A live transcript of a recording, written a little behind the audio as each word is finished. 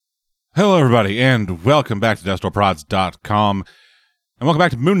Hello, everybody, and welcome back to DestroProds.com, and welcome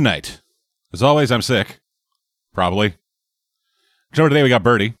back to Moon Knight. As always, I'm sick. Probably. Today we got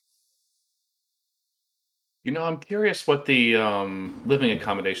Birdie. You know, I'm curious what the living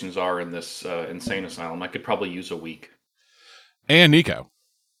accommodations are in this insane asylum. I could probably use a week. And Nico.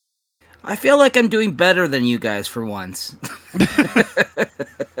 I feel like I'm doing better than you guys for once.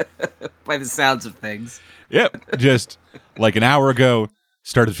 By the sounds of things. Yep, just like an hour ago,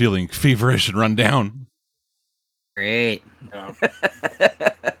 started feeling feverish and run down. Great.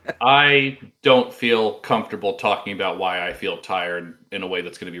 I don't feel comfortable talking about why I feel tired in a way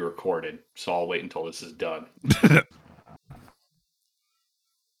that's going to be recorded, so I'll wait until this is done.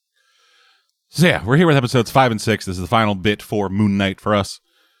 So yeah, we're here with episodes 5 and 6. This is the final bit for Moon Knight for us.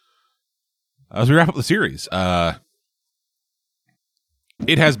 As we wrap up the series, it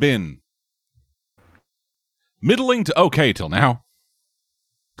has been middling to okay till now.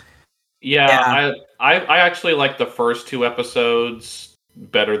 Yeah. I actually like the first two episodes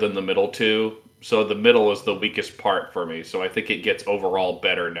better than the middle two. So the middle is the weakest part for me. So I think it gets overall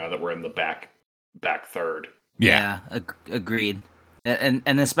better now that we're in the back third. Yeah, agreed. And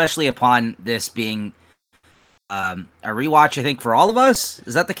especially upon this being a rewatch, I think, for all of us.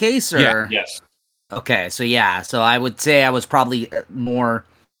 Is that the case? Or? Yeah. Yes. Okay, so yeah. So I would say I was probably more...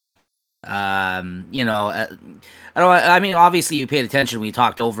 I mean, obviously you paid attention. We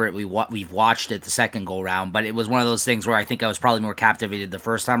talked over it. We've watched it the second go round, but it was one of those things where I think I was probably more captivated the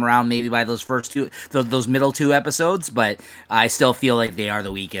first time around, maybe by those first two, those middle two episodes. But I still feel like they are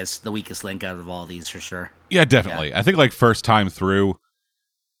the weakest link out of all these for sure. Yeah, definitely. Yeah. I think like first time through,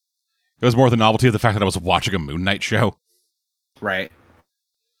 it was more the novelty of the fact that I was watching a Moon Knight show. Right.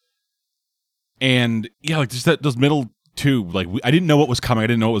 And yeah, like just those middle two, like I didn't know what was coming. I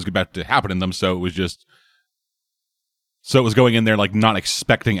didn't know what was about to happen in them. So it was going in there like not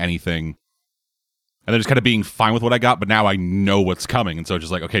expecting anything, and then just kind of being fine with what I got. But now I know what's coming, and so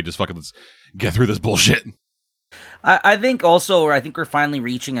just like, okay, just fucking let's get through this bullshit. I think also, I think we're finally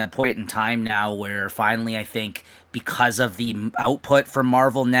reaching a point in time now where finally, I think, because of the output from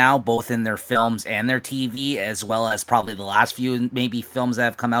Marvel now, both in their films and their TV, as well as probably the last few maybe films that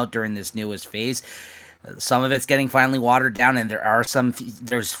have come out during this newest phase, some of it's getting finally watered down, and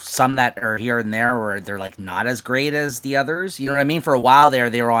there's some that are here and there where they're like not as great as the others. You know what I mean? For a while there,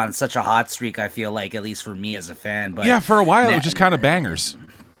 they were on such a hot streak, I feel like, at least for me as a fan. But yeah, for a while it was just kind of bangers.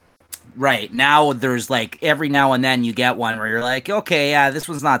 Right. Now there's like every now and then you get one where you're like, okay, yeah, this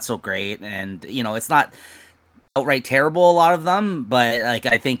one's not so great. And, you know, it's not outright terrible, a lot of them, but like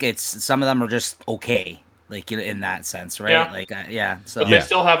I think some of them are just okay. Like in that sense, right? Yeah. Like, yeah. So but they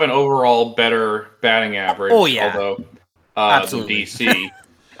still have an overall better batting average. Oh yeah, although absolutely. DC.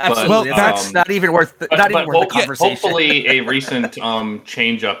 Absolutely, well, that's not even worth the conversation. Hopefully, a recent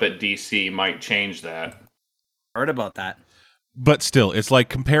change up at DC might change that. Heard about that, but still, it's like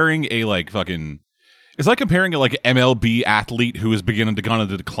comparing a MLB athlete who is beginning to go on a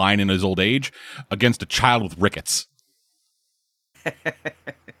decline in his old age against a child with rickets.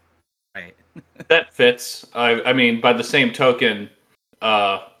 Right. That fits. I mean, by the same token,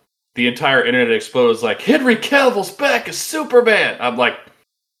 the entire internet explodes like, Henry Cavill's back as Superman. I'm like,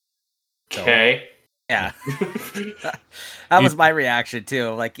 okay. Yeah. That was my reaction,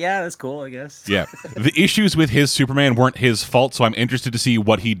 too. Like, yeah, that's cool, I guess. Yeah. The issues with his Superman weren't his fault, so I'm interested to see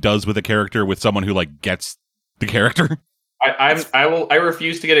what he does with a character with someone who, like, gets the character. I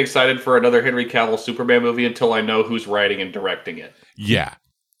refuse to get excited for another Henry Cavill Superman movie until I know who's writing and directing it. Yeah.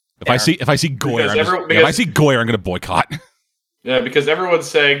 If I see Goyer, if I see Goyer, I'm going to boycott. Yeah, because everyone's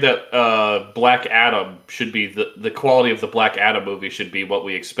saying that Black Adam should be the quality of the Black Adam movie should be what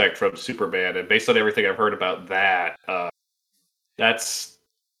we expect from Superman, and based on everything I've heard about that, that's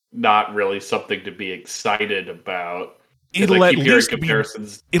not really something to be excited about. It'll at least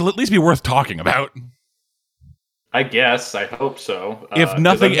be worth talking about. I guess. I hope so. If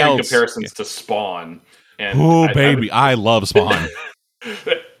nothing else, comparisons to Spawn. And I love Spawn.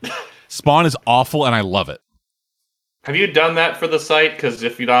 Spawn is awful, and I love it. Have you done that for the site? Because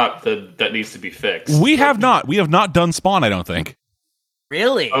if you're not, that needs to be fixed. We have not. We have not done Spawn, I don't think.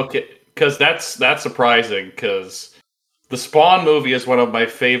 Really? Okay, because that's surprising, because the Spawn movie is one of my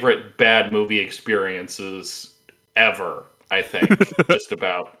favorite bad movie experiences ever, I think. Just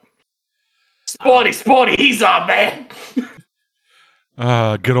about. Spawny, he's on, man!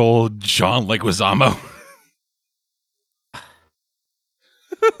 Good old John Leguizamo.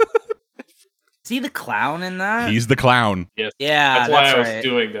 Is he the clown in that? He's the clown. Yes. Yeah, that's why I was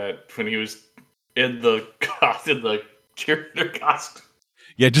doing that when he was in the cheerleader costume.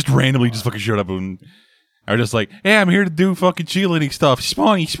 Yeah, just randomly just fucking showed up and are just like, hey, I'm here to do fucking cheerleading stuff.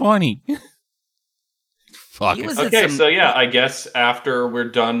 Spawny. Fuck. Okay, so yeah, I guess after we're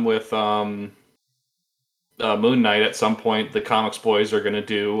done with Moon Knight, at some point, the Comics Boys are going to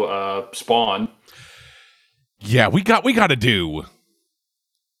do Spawn. Yeah, we got to do.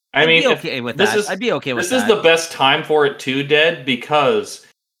 I mean, I'd be okay with that. I'd be okay with that. This is the best time for it too, Dead, because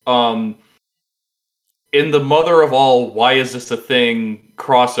in the mother of all, why is this a thing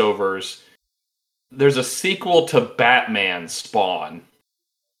crossovers, there's a sequel to Batman Spawn.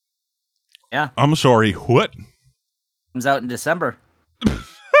 Yeah. I'm sorry, what? Comes out in December.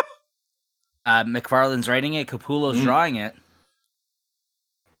 McFarlane's writing it, Capullo's drawing it.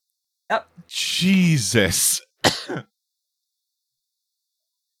 Yep. Jesus.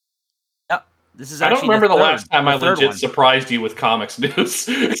 This is I don't remember the last time I legit one. surprised you with comics news.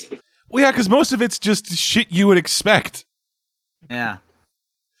 Well, yeah, because most of it's just shit you would expect. Yeah.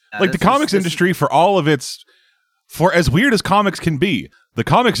 Like the comics industry, for all of its, for as weird as comics can be, the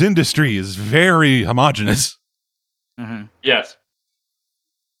comics industry is very homogenous. Mm-hmm. Yes.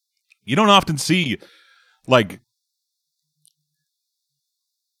 You don't often see, like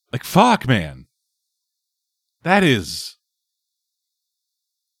fuck, man. That is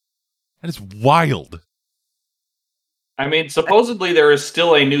wild. I mean, supposedly there is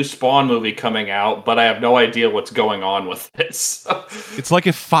still a new Spawn movie coming out, but I have no idea what's going on with this. It's like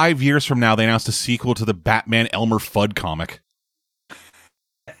if 5 years from now they announced a sequel to the Batman Elmer Fudd comic.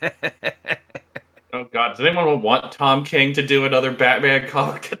 Oh god, does anyone want Tom King to do another Batman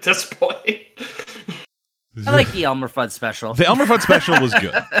comic at this point? I like the Elmer Fudd special. The Elmer Fudd special was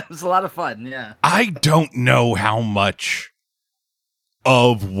good. It was a lot of fun, yeah. I don't know how much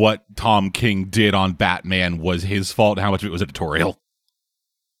of what Tom King did on Batman was his fault and how much of it was editorial.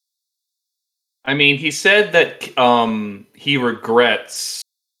 I mean, he said that he regrets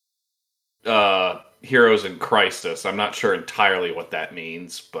Heroes in Crisis. I'm not sure entirely what that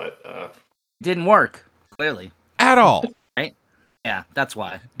means, but didn't work, clearly. At all. Right? Yeah, that's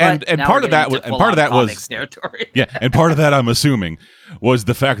why. And part of that was territory. Yeah, and part of that I'm assuming was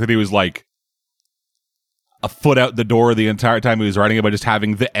the fact that he was like a foot out the door the entire time he was writing it by just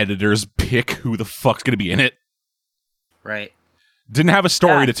having the editors pick who the fuck's going to be in it. Right. Didn't have a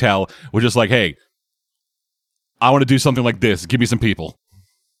story to tell. Was just like, hey, I want to do something like this. Give me some people.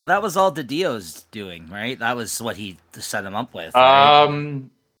 That was all DiDio's doing, right? That was what he set him up with. Right?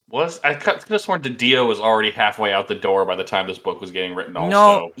 I could have sworn DiDio was already halfway out the door by the time this book was getting written. Also,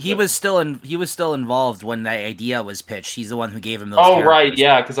 no, he was still involved when the idea was pitched. He's the one who gave him those. Oh, right,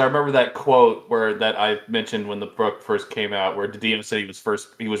 yeah, because I remember that quote that I mentioned when the book first came out, where DiDio said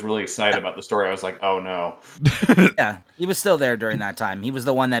he was really excited about the story. I was like, oh no. Yeah, he was still there during that time. He was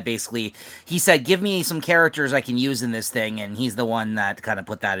the one that basically he said, "Give me some characters I can use in this thing," and he's the one that kind of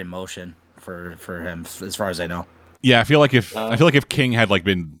put that in motion for him, as far as I know. Yeah, I feel like if King had like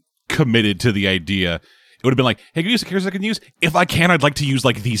been committed to the idea, it would have been like, hey, can you use the characters I can use? If I can, I'd like to use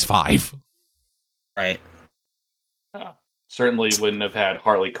like these 5. Right. Certainly wouldn't have had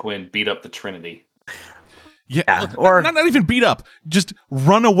Harley Quinn beat up the Trinity. Yeah, or not even beat up, just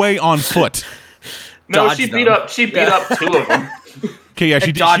run away on foot. No, she beat up 2 of them. Okay, yeah,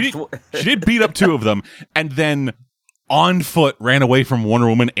 she did beat up 2 of them, and then on foot ran away from Wonder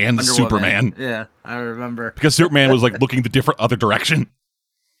Woman and Superman. Yeah, I remember. Because Superman was like looking the different other direction.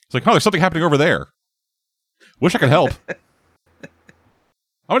 It's like, oh, there's something happening over there. Wish I could help.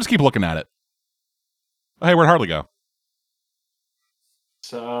 I'll just keep looking at it. Oh, hey, where'd Harley go?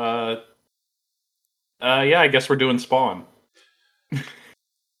 So, yeah, I guess we're doing Spawn. You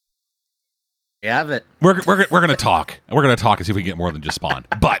have it. We're gonna talk. We're gonna talk and see if we can get more than just Spawn.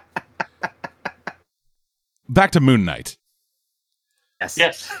 But back to Moon Knight.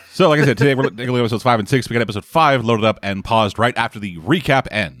 Yes. So, like I said, today we're taking a look at episodes 5 and 6. We got episode 5 loaded up and paused right after the recap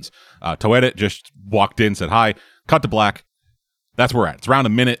ends. Toedit just walked in, said hi, cut to black. That's where we're at. It's around a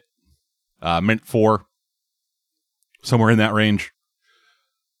minute, minute 4, somewhere in that range.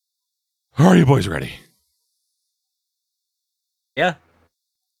 Are you boys ready? Yeah.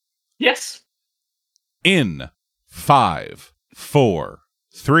 Yes. In 5, 4,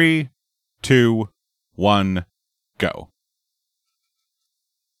 3, 2, 1, go.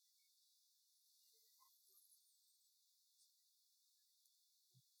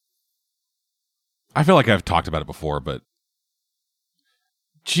 I feel like I've talked about it before, but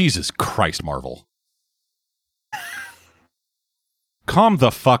Jesus Christ, Marvel. Calm the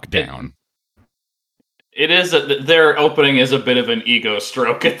fuck down. It is their opening is a bit of an ego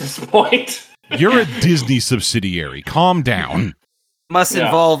stroke at this point. You're a Disney subsidiary. Calm down. Must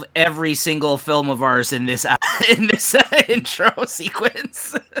involve every single film of ours in this intro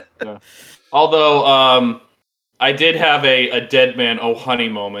sequence. Although, I did have a dead man oh honey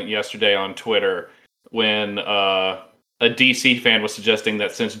moment yesterday on Twitter when a DC fan was suggesting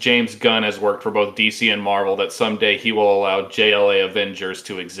that since James Gunn has worked for both DC and Marvel, that someday he will allow JLA Avengers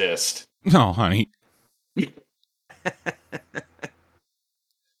to exist. No, honey.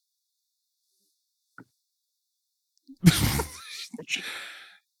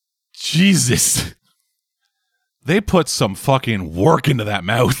 Jesus. They put some fucking work into that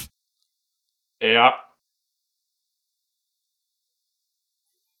mouth. Yeah.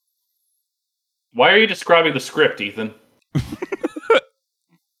 Why are you describing the script, Ethan?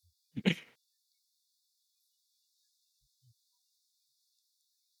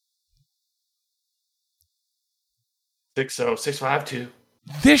 60652.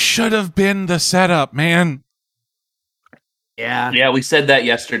 This should have been the setup, man. Yeah, we said that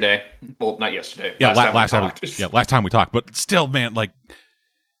yesterday. Well, not yesterday. Yeah, last time we talked. But still, man, like,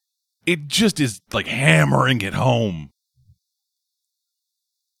 it just is like hammering it home.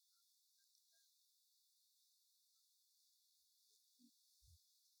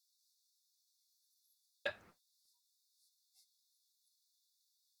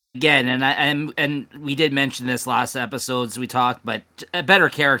 again, and we did mention this last episodes we talked, but a better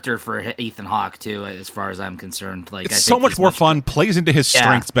character for Ethan Hawke too, as far as I'm concerned. Like, it's so much more fun. Plays into his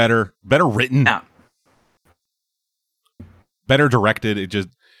strengths better written, better directed. It just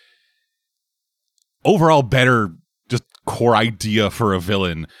overall better, just core idea for a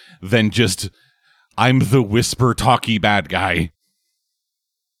villain than just I'm the whisper talky bad guy.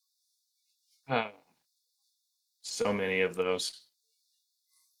 So many of those.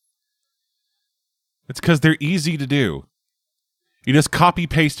 It's because they're easy to do. You just copy,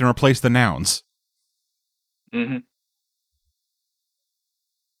 paste, and replace the nouns. Mm-hmm.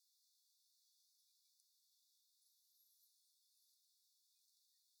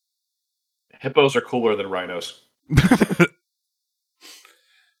 Hippos are cooler than rhinos.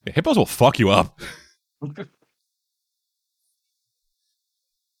 Hippos will fuck you up.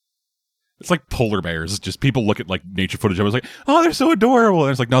 It's like polar bears. Just people look at like nature footage of it, it's like, oh, they're so adorable.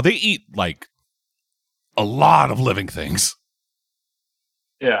 And it's like, no, they eat like a lot of living things.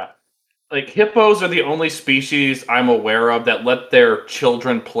 Yeah. Like, hippos are the only species I'm aware of that let their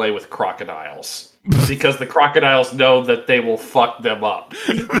children play with crocodiles. Because the crocodiles know that they will fuck them up.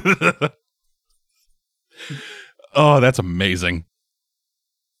 Oh, that's amazing.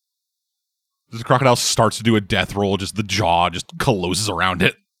 The crocodile starts to do a death roll, just the jaw just closes around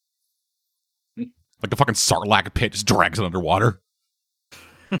it. Like the fucking Sarlacc pit just drags it underwater.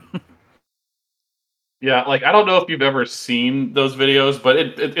 Yeah, like, I don't know if you've ever seen those videos, but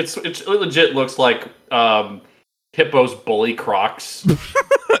it legit looks like hippos bully crocs.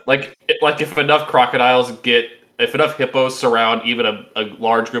 like if enough hippos surround even a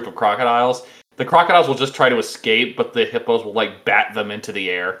large group of crocodiles, the crocodiles will just try to escape, but the hippos will like bat them into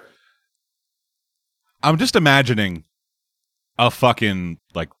the air. I'm just imagining a fucking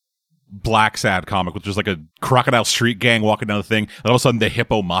like black sad comic with just like a crocodile street gang walking down the thing, and all of a sudden the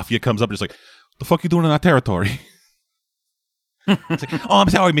hippo mafia comes up and just like, the fuck you doing in our territory? It's like, oh, I'm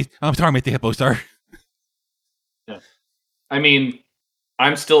sorry, Mr. Hippo, sir. Yeah. I mean, I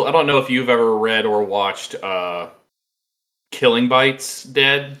don't know if you've ever read or watched Killing Bites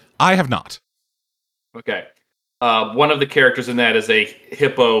Dead. I have not. Okay. One of the characters in that is a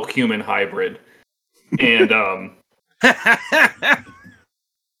hippo-human hybrid. And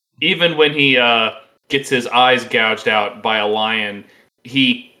even when he gets his eyes gouged out by a lion,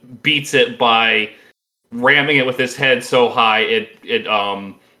 he beats it by ramming it with his head so high it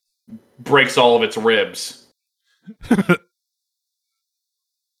breaks all of its ribs.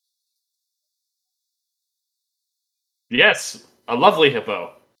 Yes, a lovely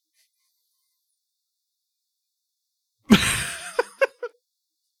hippo.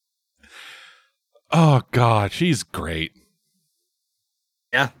 Oh god, she's great.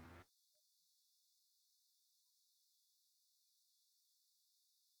 Yeah.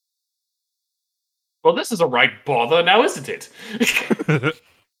 Well, this is a right bother now, isn't it?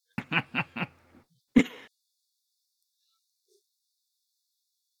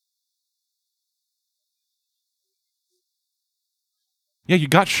 Yeah, you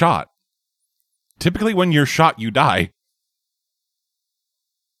got shot. Typically when you're shot, you die.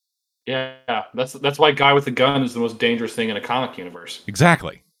 Yeah, that's why Guy with the Gun is the most dangerous thing in a comic universe.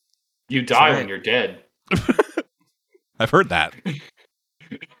 Exactly. You die when you're dead. I've heard that.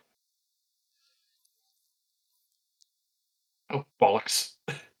 Oh, bollocks.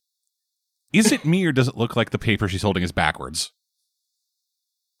 Is it me, or does it look like the paper she's holding is backwards?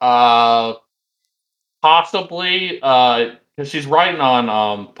 Possibly. because she's writing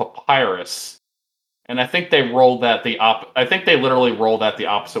on papyrus, and I think they rolled that I think they literally rolled that the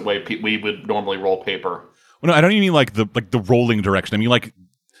opposite way we would normally roll paper. Well, no, I don't even mean like the rolling direction. I mean like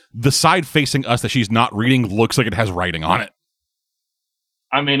the side facing us that she's not reading looks like it has writing on it.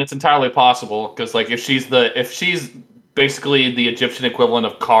 I mean, it's entirely possible because, like, if she's basically the Egyptian equivalent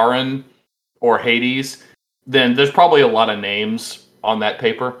of Karen or Hades, then there's probably a lot of names on that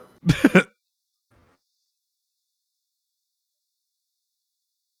paper.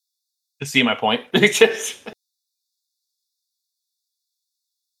 To see my point.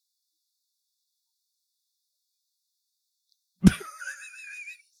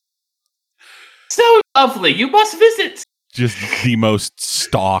 So lovely, you must visit. Just the most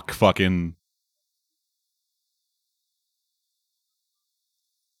stock fucking.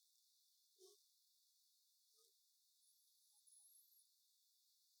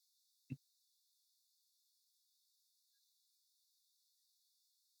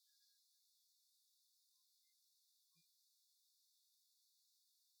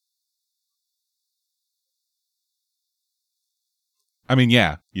 I mean,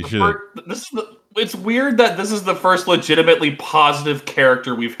 yeah, you should. It's weird that this is the first legitimately positive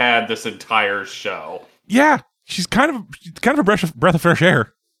character we've had this entire show. Yeah, she's kind of a breath of fresh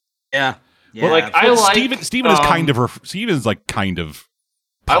air. Yeah. Well, like I like Steven is kind of her. Steven's like kind of.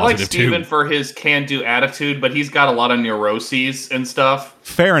 I like Steven for his can-do attitude, but he's got a lot of neuroses and stuff.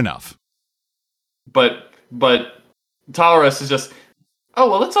 Fair enough. But Talaris is just, oh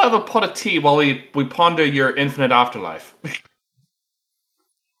well, let's have a pot of tea while we ponder your infinite afterlife.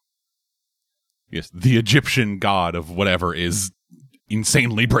 Yes, the Egyptian god of whatever is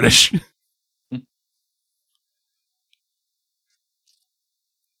insanely British.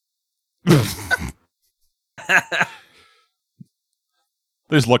 They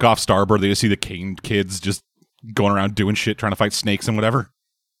just look off starboard. They just see the Kane kids just going around doing shit, trying to fight snakes and whatever.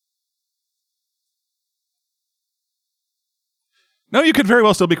 No, you could very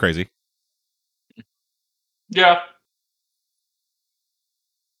well still be crazy. Yeah.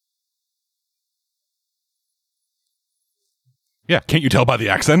 Yeah, can't you tell by the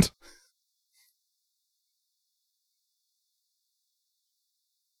accent?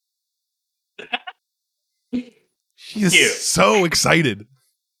 She's so excited.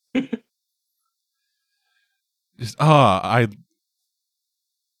 Just I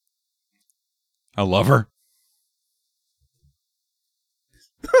love her.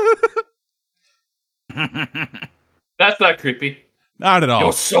 That's not creepy. Not at all.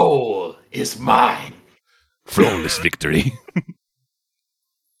 Your soul is mine. Flawless victory.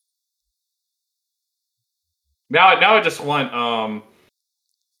 Now I just want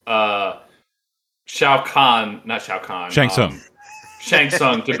Shang Tsung. Shang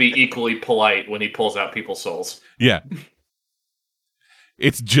Tsung to be equally polite when he pulls out people's souls. Yeah.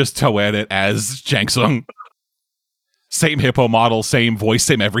 It's just Toadette as Shang Tsung. Same hippo model, same voice,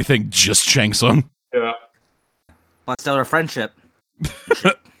 same everything, just Shang Tsung. Yeah. Let's start a friendship.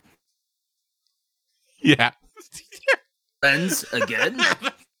 Yeah. Friends again?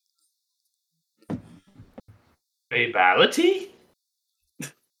 Babality?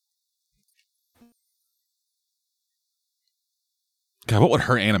 God, what would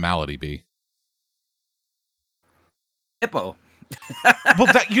her animality be? Hippo.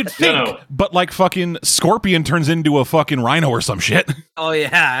 Well, that you'd think, No. but like fucking Scorpion turns into a fucking rhino or some shit. Oh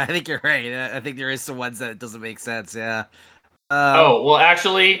yeah, I think you're right. I think there is some ones that doesn't make sense. Yeah. Well,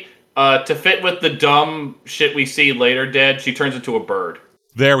 actually, to fit with the dumb shit we see later, Dead, she turns into a bird.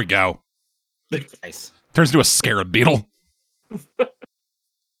 There we go. Nice. Turns into a scarab beetle.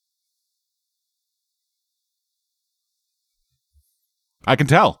 I can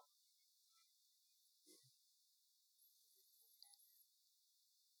tell.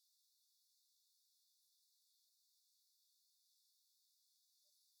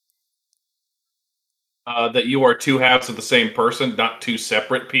 That you are two halves of the same person, not two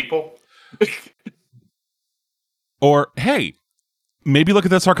separate people. Or, hey, maybe look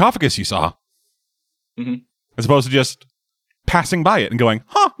at that sarcophagus you saw. Mm-hmm. As opposed to just passing by it and going,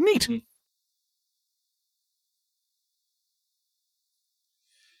 huh, neat. Mm-hmm.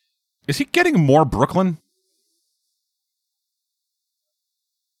 Is he getting more Brooklyn?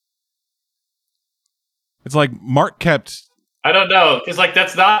 It's like Mark kept... I don't know, because like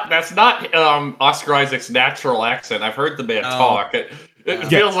that's not Oscar Isaac's natural accent. I've heard the man talk. It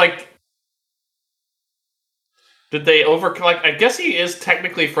feels like did they I guess he is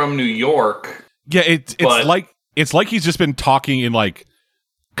technically from New York. Yeah, it's like he's just been talking in like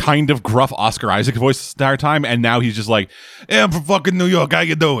kind of gruff Oscar Isaac voice the entire time, and now he's just like, "Hey, I'm from fucking New York. How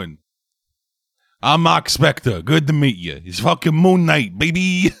you doing? I'm Mark Spector. Good to meet you. It's fucking Moon Knight,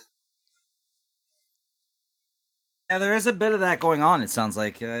 baby. Yeah, there is a bit of that going on, it sounds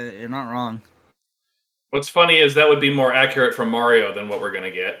like. You're not wrong. What's funny is that would be more accurate from Mario than what we're going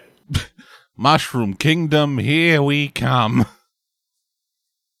to get. Mushroom Kingdom, here we come.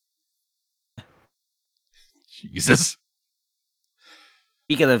 Jesus.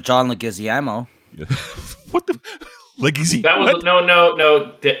 Speaking of John Leguizamo. What the? Legacy? That was what?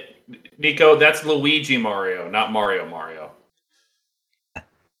 no. Nico, that's Luigi Mario, not Mario.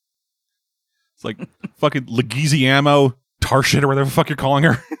 It's like fucking Leguizamo, Tarshit, or whatever the fuck you're calling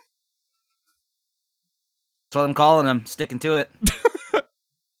her. That's what I'm calling him. Sticking to it.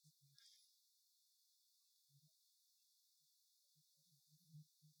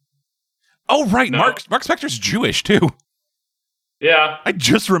 Oh, right. No. Mark Spector's Jewish, too. Yeah. I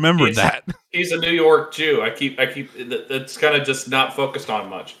just remembered that. He's a New York Jew. I keep it's kind of just not focused on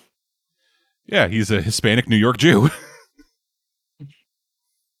much. Yeah, he's a Hispanic New York Jew.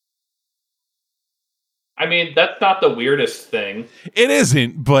 I mean, that's not the weirdest thing. It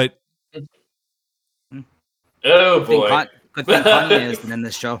isn't, but Oh boy. Good thing Kanye isn't in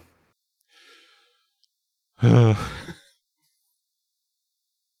this show. Where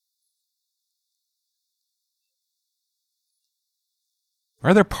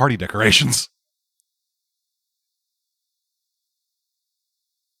are their party decorations?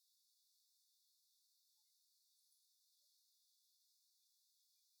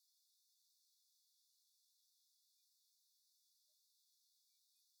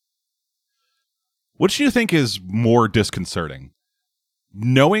 Which do you think is more disconcerting?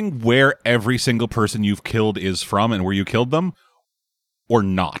 Knowing where every single person you've killed is from and where you killed them, or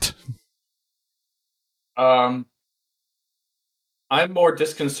not? I'm more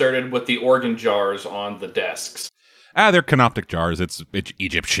disconcerted with the organ jars on the desks. They're canoptic jars. It's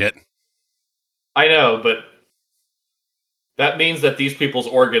Egypt shit. I know, but that means that these people's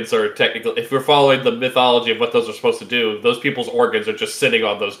organs are technically, if we're following the mythology of what those are supposed to do, those people's organs are just sitting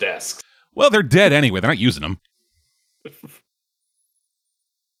on those desks. Well, they're dead anyway. They're not using them. You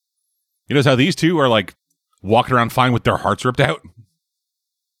notice how these two are, like, walking around fine with their hearts ripped out?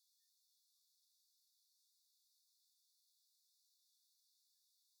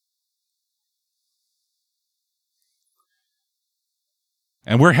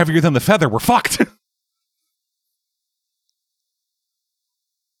 And we're heavier than the feather. We're fucked.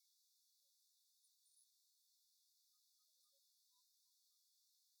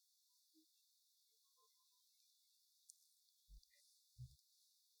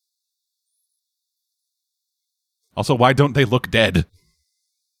 Also, why don't they look dead?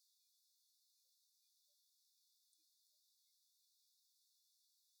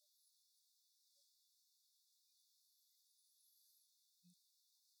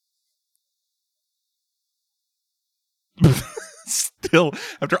 Still,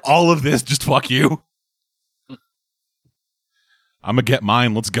 after all of this, just fuck you. I'm gonna get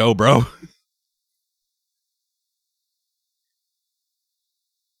mine. Let's go, bro.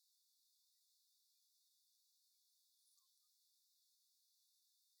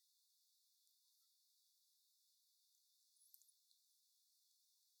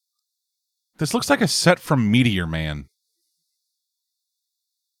 This looks like a set from Meteor Man.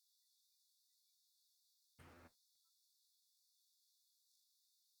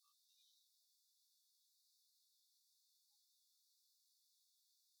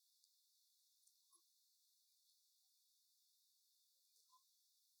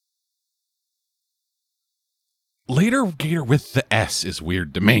 Later Gator with the S is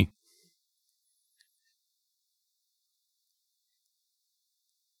weird to me.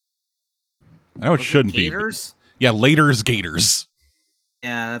 I know it shouldn't be. Gators? Yeah, later's Gators.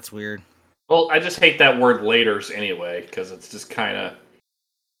 Yeah, that's weird. Well, I just hate that word laters anyway, because it's just kind of...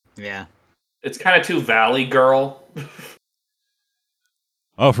 Yeah. It's kind of too Valley Girl.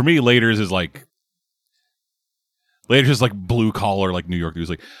 Oh, for me, laters is like... Laters is like blue collar, like New York news.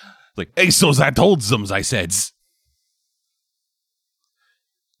 Like, hey, so's I told them, I said. Just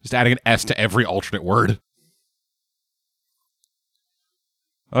adding an S to every alternate word.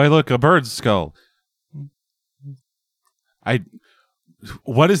 Oh, hey, look, a bird's skull.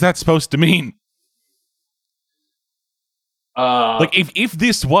 What is that supposed to mean? Like, if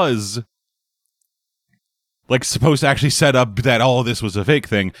this was like supposed to actually set up that all this was a fake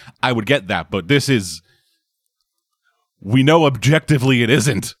thing, I would get that. But this is, we know objectively it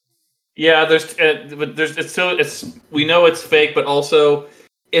isn't. Yeah, we know it's fake, but also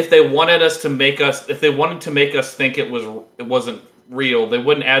if they wanted to make us think it wasn't real, they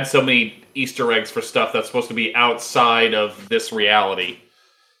wouldn't add so many Easter eggs for stuff that's supposed to be outside of this reality.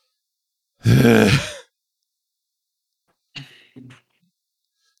 The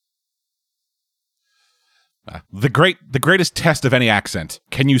greatest test of any accent.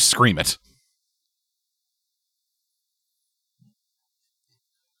 Can you scream it?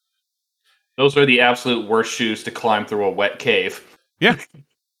 Those are the absolute worst shoes to climb through a wet cave. Yeah.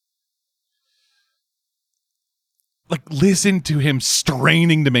 Like, listen to him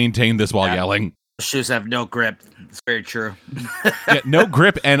straining to maintain this while yelling. Shoes have no grip. It's very true. Yeah, no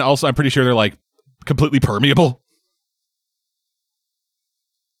grip, and also I'm pretty sure they're like completely permeable.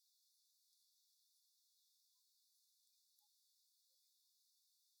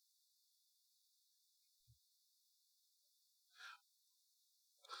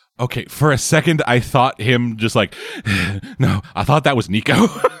 Okay, for a second I thought him just like, no, I thought that was Nico.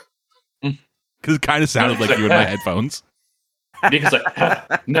 Because it kind of sounded like you in my headphones. Nico's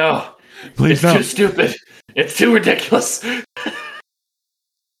like, no, Please it's no. too stupid. It's too ridiculous.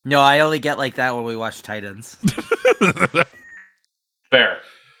 No, I only get like that when we watch Titans. Fair.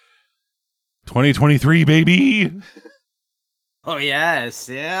 2023, baby. Oh, yes.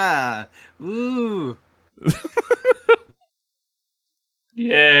 Yeah. Ooh.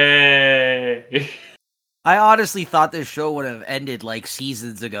 Yay. I honestly thought this show would have ended like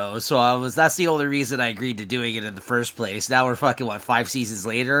seasons ago, so that's the only reason I agreed to doing it in the first place. Now we're fucking 5 seasons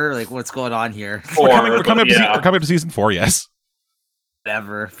later? Like, what's going on here? We're coming up to season 4, yes.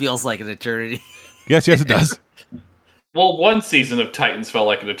 Whatever. Feels like an eternity. Yes, it does. Well, one season of Titans felt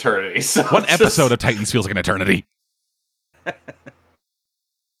like an eternity. So One episode of Titans feels like an eternity.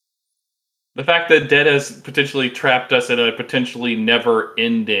 The fact that Dead has potentially trapped us in a potentially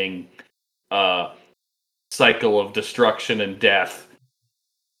never-ending cycle of destruction and death.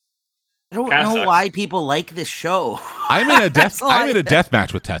 I don't Kinda know sucks. why people like this show. I'm in a death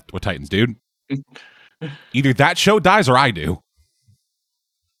match with Titans, dude. Either that show dies or I do.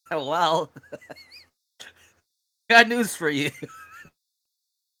 Oh, well. Got news for you.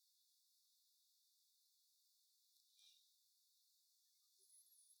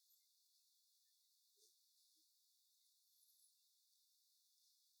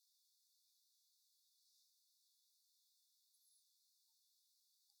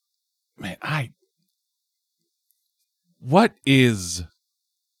 Man, what is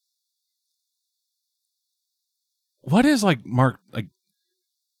like Mark, like,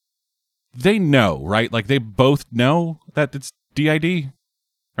 they know, right? Like, they both know that it's DID.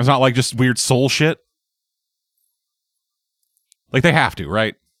 It's not like just weird soul shit. Like, they have to,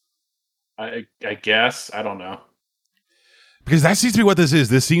 right? I guess. I don't know. Because that seems to be what this is.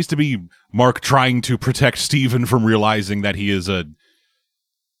 This seems to be Mark trying to protect Steven from realizing that he is a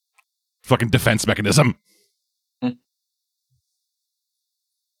fucking defense mechanism.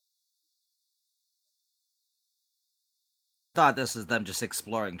 Thought this is them just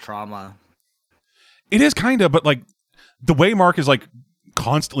exploring trauma. It is kind of, but like the way Mark is like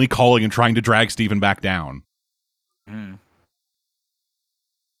constantly calling and trying to drag Steven back down. Mm.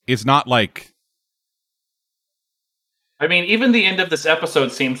 It's not like, I mean, even the end of this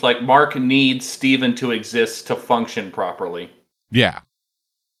episode seems like Mark needs Steven to exist to function properly. yeah.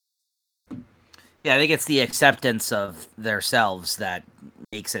 Yeah, I think it's the acceptance of themselves that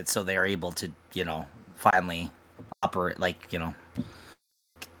makes it so they're able to, finally operate,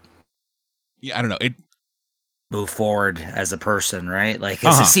 Yeah, I don't know. move forward as a person, right? Like,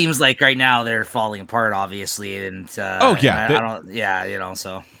 'cause it seems like right now they're falling apart, obviously, and Oh, yeah,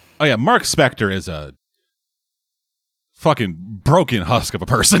 so. Oh yeah, Mark Spector is a fucking broken husk of a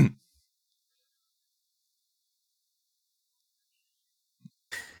person.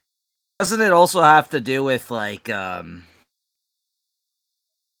 Doesn't it also have to do with like I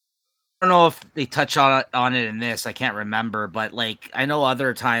don't know if they touch on it in this, I can't remember, but like I know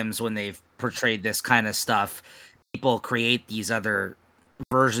other times when they've portrayed this kind of stuff, people create these other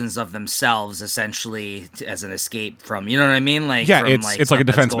versions of themselves essentially as an escape from, you know what I mean? Like, Yeah, from, it's like a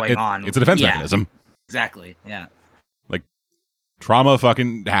defense. It's a defense Yeah, mechanism. exactly. Yeah. Like, trauma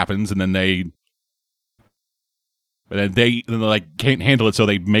fucking happens, and then they like can't handle it, so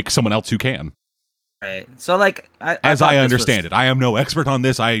they make someone else who can. Right. So like, As I understand it, I am no expert on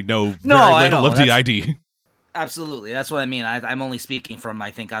this. I know very I little know, of DID. Absolutely, that's what I mean. I'm only speaking from,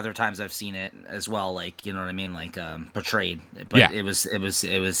 I think, other times I've seen it as well. Like, you know what I mean, like portrayed. But Yeah. it was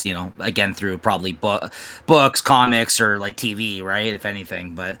again through probably books, comics, or like TV, right? If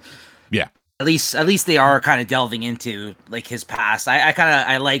anything, but Yeah. at least they are kind of delving into like his past.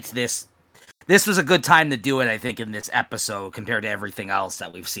 I liked this. This was a good time to do it, I think, in this episode compared to everything else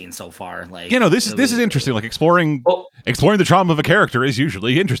that we've seen so far. Like, This is interesting. Like exploring the trauma of a character is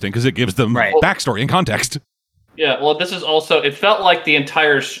usually interesting because it gives them Right. backstory and context. Yeah, well, this is also. It felt like the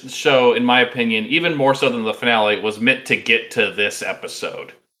entire show, in my opinion, even more so than the finale, was meant to get to this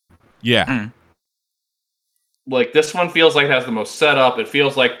episode. Yeah. Like, this one feels like it has the most setup. It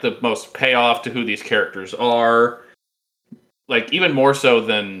feels like the most payoff to who these characters are. Like, even more so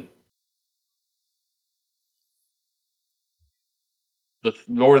than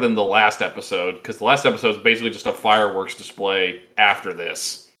more than the last episode, because the last episode is basically just a fireworks display after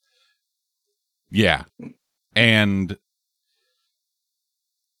this. Yeah. And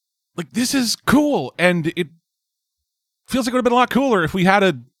like, this is cool, and it feels like it would have been a lot cooler if we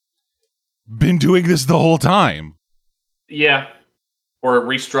had been doing this the whole time. Yeah. Or it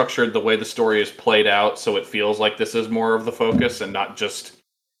restructured the way the story is played out, so it feels like this is more of the focus and not just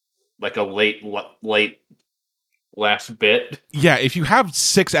like a late last bit. Yeah, if you have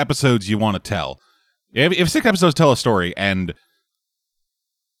 6 episodes you want to tell, if 6 episodes tell a story, and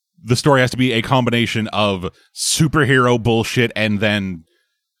the story has to be a combination of superhero bullshit and then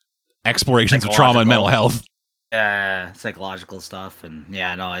explorations of trauma and mental health. Psychological stuff, and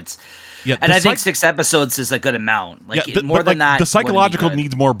it's. Yeah, and I think 6 episodes is a good amount. Like, more than that, the psychological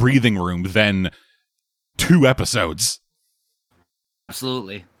needs more breathing room than 2 episodes.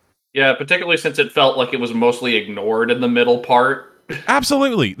 Absolutely. Yeah, particularly since it felt like it was mostly ignored in the middle part.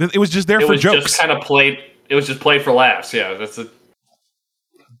 Absolutely, it was just there for jokes. It was just kind of played. It was just played for laughs. Yeah, that's it.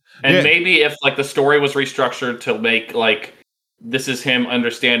 And maybe if like the story was restructured to make like this is him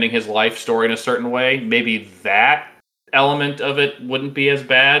understanding his life story in a certain way, maybe that element of it wouldn't be as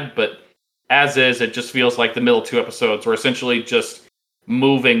bad. But as is, it just feels like the middle 2 episodes were essentially just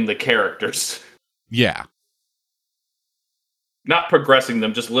moving the characters. Yeah. Not progressing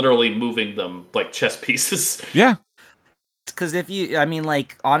them, just literally moving them like chess pieces. Yeah. Because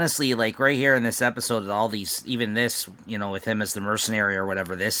honestly, like right here in this episode, all these, even this, with him as the mercenary or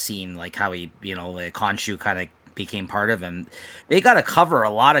whatever, this scene, like how he, Khonshu kind of became part of him. They got to cover a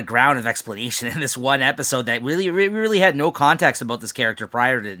lot of ground of explanation in this one episode that really had no context about this character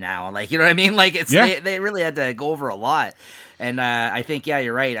prior to now. Like, you know what I mean? Like, they really had to go over a lot. And I think,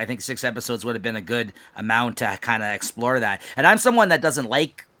 you're right. I think 6 episodes would have been a good amount to kind of explore that. And I'm someone that doesn't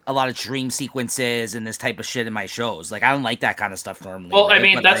like a lot of dream sequences and this type of shit in my shows. Like, I don't like that kind of stuff normally. Well, right? I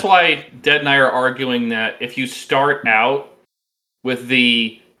mean, that's why Dead and I are arguing that if you start out with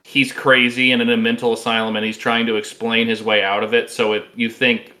he's crazy and in a mental asylum and he's trying to explain his way out of it, so you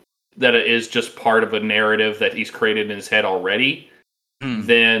think that it is just part of a narrative that he's created in his head already,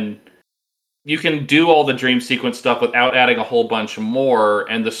 then you can do all the dream sequence stuff without adding a whole bunch more,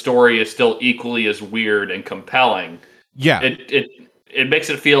 and the story is still equally as weird and compelling. Yeah. It makes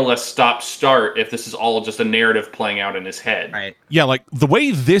it feel less stop-start if this is all just a narrative playing out in his head. Right. Yeah, like, the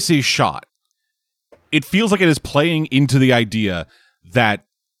way this is shot, it feels like it is playing into the idea that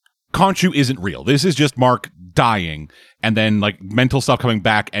Khonshu isn't real. This is just Mark dying, and then, like, mental stuff coming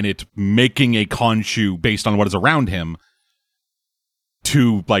back, and it making a Khonshu based on what is around him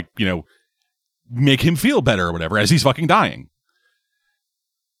to, like, make him feel better or whatever as he's fucking dying.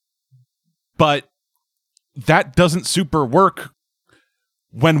 But that doesn't super work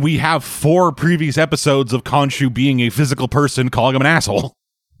when we have 4 previous episodes of Khonshu being a physical person calling him an asshole.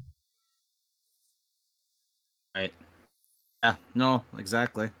 Right. Yeah, no,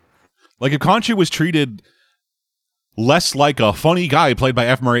 exactly. Like, if Khonshu was treated less like a funny guy played by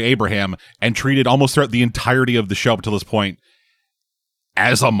F. Murray Abraham and treated almost throughout the entirety of the show up until this point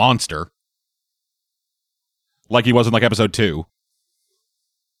as a monster, like he was in, like, episode 2.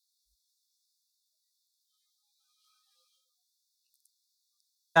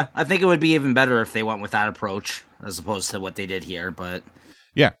 Yeah, I think it would be even better if they went with that approach as opposed to what they did here. But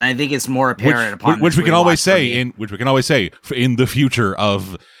yeah, I think it's more apparent which we can always say in the future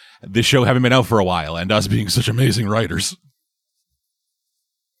of this show having been out for a while and us being such amazing writers.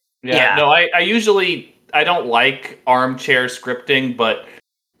 Yeah. No, I don't like armchair scripting, but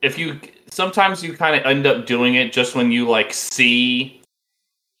sometimes you kind of end up doing it just when you like see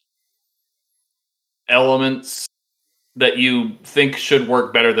elements that you think should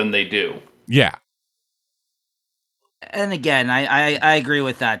work better than they do. Yeah. And again, I agree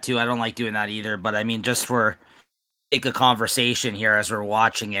with that too. I don't like doing that either, but I mean, just for sake of conversation here as we're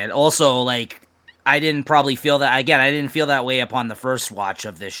watching it. Also, like, I didn't feel that way upon the first watch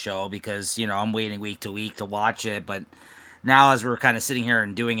of this show because, I'm waiting week to week to watch it, but now as we're kind of sitting here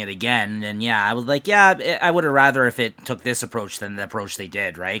and doing it again, and I was like, I would have rather if it took this approach than the approach they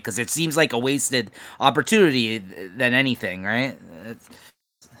did, right? Because it seems like a wasted opportunity than anything, right?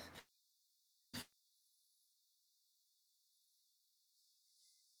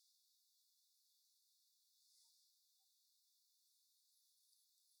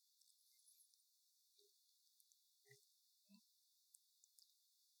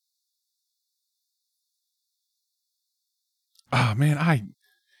 Oh man,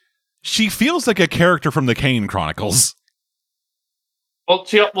 she feels like a character from the Kane Chronicles. Well,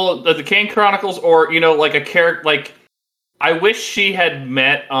 the Kane Chronicles, or like a character. Like, I wish she had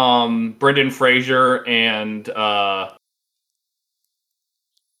met Brendan Fraser and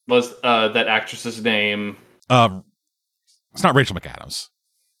was that actress's name? It's not Rachel McAdams.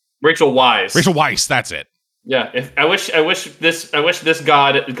 Rachel Weisz. Rachel Weisz, that's it. Yeah, I wish this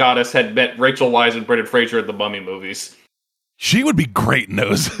goddess had met Rachel Weisz and Brendan Fraser in the Mummy movies. She would be great in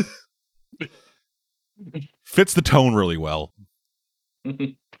those. Fits the tone really well.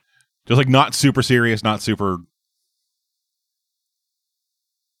 Just like not super serious, not super.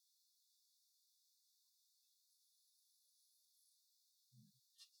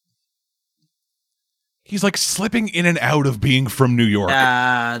 He's like slipping in and out of being from New York.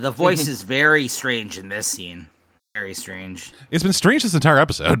 The voice is very strange in this scene. Very strange. It's been strange this entire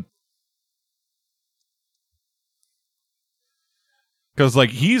episode. Because like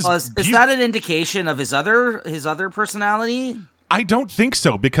is that an indication of his other personality? I don't think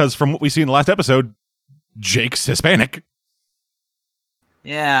so, because from what we see in the last episode, Jake's Hispanic.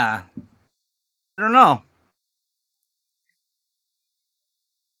 Yeah. I don't know.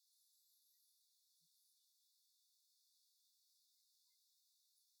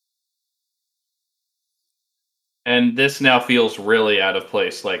 And this now feels really out of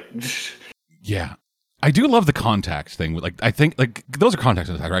place. Like, yeah, I do love the contact thing. Like, I think like those are contacts,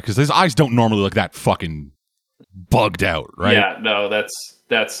 right? Because his eyes don't normally look that fucking bugged out, right? Yeah, no, that's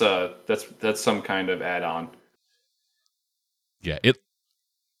some kind of add-on. Yeah, it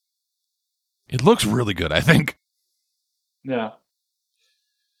looks really good, I think. Yeah,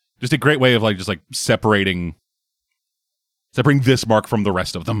 just a great way of just separating this mark from the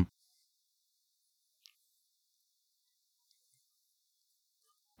rest of them.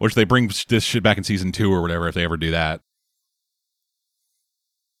 Which they bring this shit back in season 2 or whatever, if they ever do that.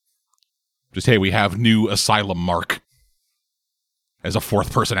 Just, hey, we have new Asylum Mark as a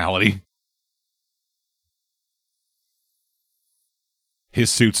 4th personality.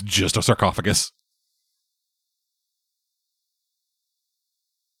 His suit's just a sarcophagus.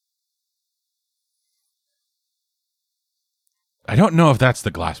 I don't know if that's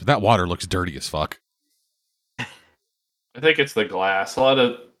the glass, but that water looks dirty as fuck. I think it's the glass.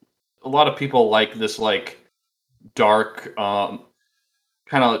 A lot of people like this dark, kind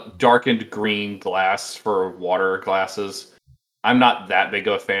of darkened green glass for water glasses. I'm not that big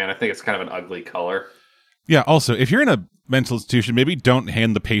of a fan. I think it's kind of an ugly color. Yeah, also, if you're in a mental institution, maybe don't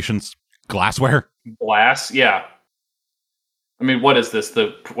hand the patients glassware. Glass, yeah. I mean, what is this?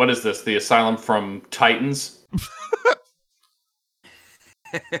 The asylum from Titans?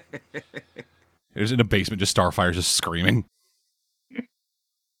 There's in a basement, just Starfire's just screaming.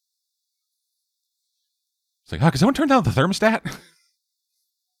 It's like, can someone turn down the thermostat?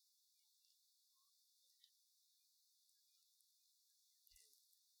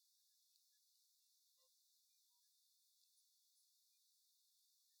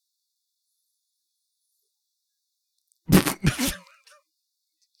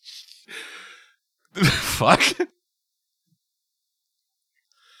 Fuck.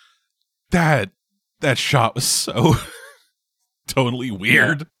 That shot was so totally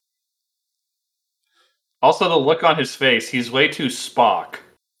weird. Yeah. Also, the look on his face, he's way too Spock.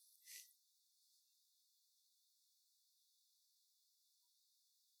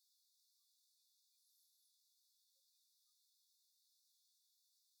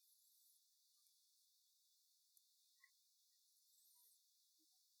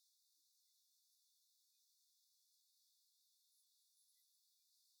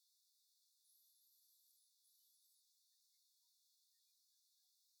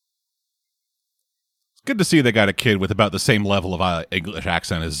 Good to see they got a kid with about the same level of English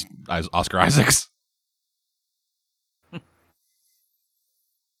accent as Oscar Isaacs.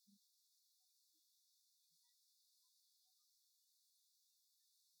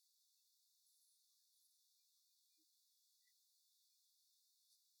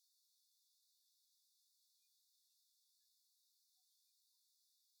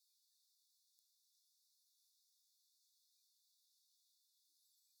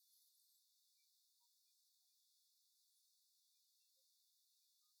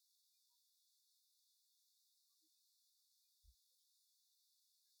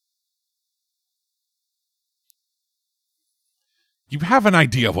 You have an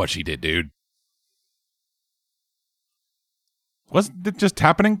idea of what she did, dude. Wasn't it just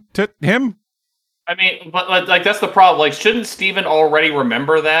happening to him? I mean, but that's the problem. Like, shouldn't Steven already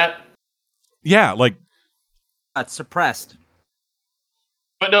remember that? Yeah, like... That's suppressed.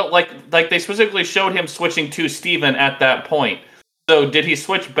 But no, like they specifically showed him switching to Steven at that point. So did he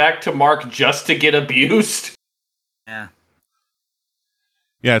switch back to Mark just to get abused? Yeah.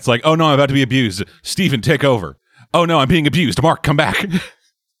 Yeah, it's like, oh no, I'm about to be abused. Steven, take over. Oh no, I'm being abused. Mark, come back.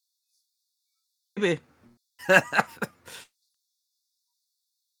 Maybe.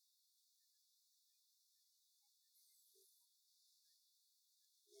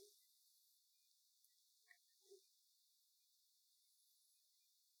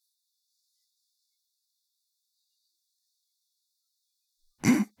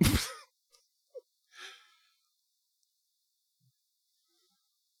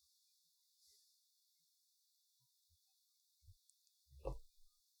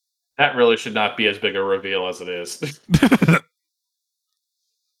 That really should not be as big a reveal as it is.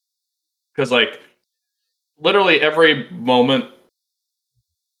 Because, like, literally every moment...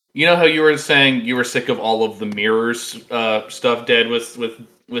 You know how you were saying you were sick of all of the mirrors stuff, Dead,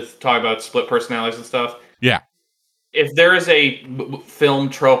 with talking about split personalities and stuff? Yeah. If there is a film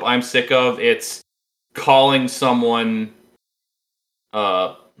trope I'm sick of, it's calling someone...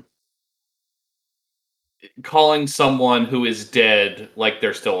 calling someone who is dead like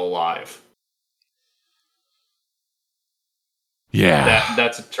they're still alive. Yeah.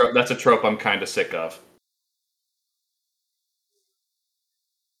 That's a trope I'm kind of sick of.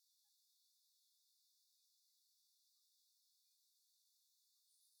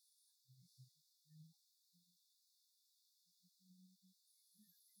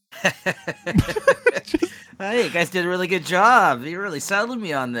 Hey, you guys did a really good job. You really sold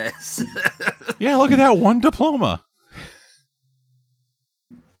me on this. Yeah, look at that one diploma.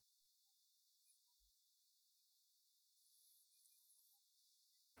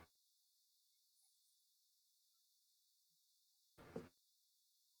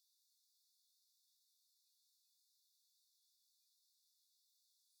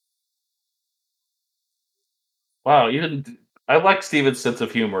 Wow, I like Steven's sense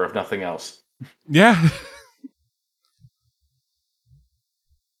of humor, if nothing else. Yeah.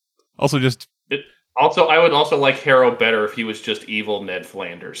 Also, just... I would also like Harrow better if he was just evil Ned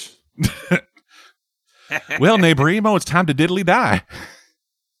Flanders. Well, neighborimo, it's time to diddly die.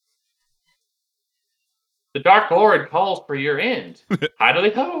 The Dark Lord calls for your end.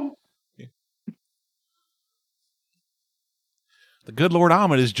 Hiddly ho! The good Lord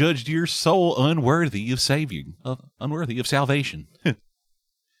Ahmed has judged your soul unworthy of saving, unworthy of salvation.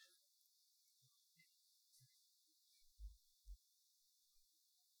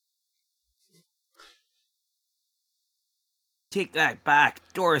 Take that back.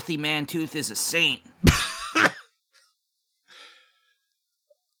 Dorothy Mantooth is a saint.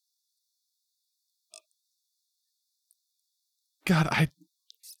 God,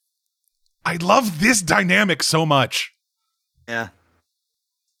 I love this dynamic so much. Yeah.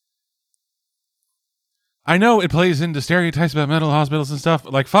 I know it plays into stereotypes about mental hospitals and stuff,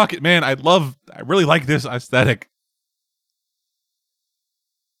 but like, fuck it, man. I really like this aesthetic.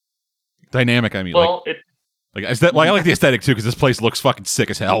 Dynamic, I mean. Well, I like the aesthetic too, because this place looks fucking sick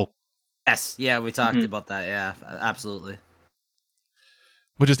as hell. Yes. Yeah, we talked about that. Yeah, absolutely.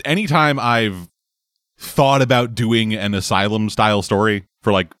 But just anytime I've thought about doing an asylum-style story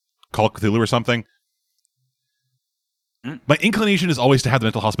for, like, Call of Cthulhu or something, my inclination is always to have the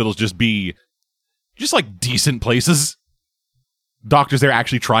mental hospitals just be just, like, decent places. Doctors there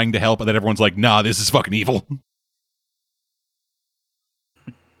actually trying to help, and then everyone's like, nah, this is fucking evil.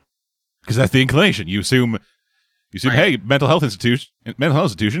 Because that's the inclination. You assume, right. Hey, mental health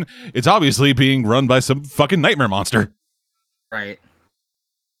institution, it's obviously being run by some fucking nightmare monster. Right.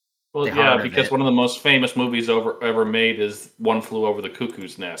 Well, yeah, because one of the most famous movies ever made is One Flew Over the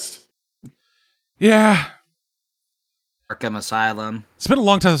Cuckoo's Nest. Yeah. Arkham Asylum. It's been a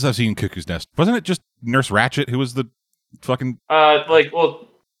long time since I've seen Cuckoo's Nest. Wasn't it just Nurse Ratched who was the fucking...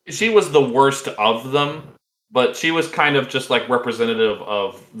 she was the worst of them, but she was kind of just, like, representative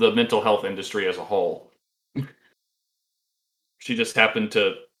of the mental health industry as a whole. She just happened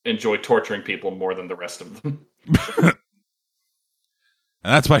to enjoy torturing people more than the rest of them.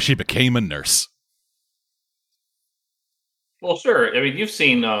 And that's why she became a nurse. Well, sure. I mean, you've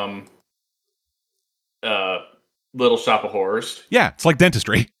seen Little Shop of Horrors. Yeah, it's like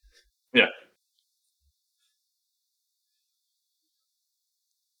dentistry. Yeah.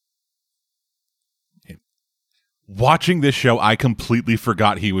 Watching this show, I completely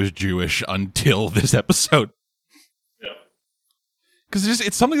forgot he was Jewish until this episode. Yeah. Because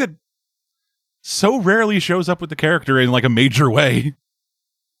it's something that so rarely shows up with the character in, like, a major way.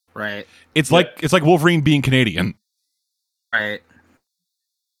 Right. It's like Wolverine being Canadian. Right.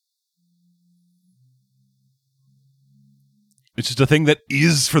 It's just a thing that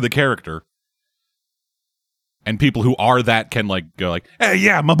is for the character. And people who are that can like go like, hey,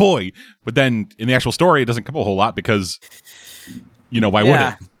 yeah, my boy. But then in the actual story, it doesn't come a whole lot because, why would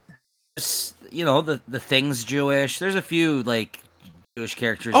it? The Thing's Jewish. There's a few like Jewish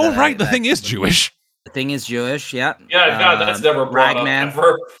characters. Oh, right, the Thing is Jewish. The Thing is Jewish. Yeah. Yeah, God, that's never brought Ragman. up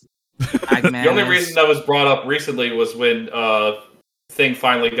ever. Ragman The only reason that was brought up recently was when Thing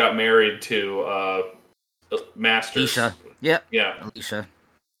finally got married to Masters. Alicia. Yep. Yeah. Alicia.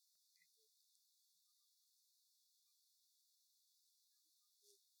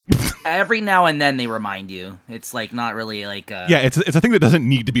 Every now and then they remind you. It's like not really like yeah, it's a thing that doesn't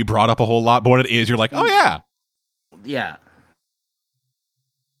need to be brought up a whole lot, but when it is, you're like, oh yeah. Yeah.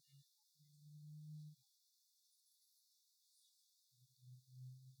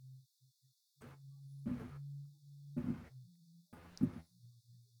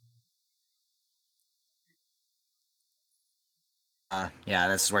 Yeah,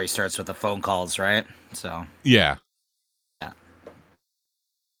 this is where he starts with the phone calls, right? So yeah. Yeah.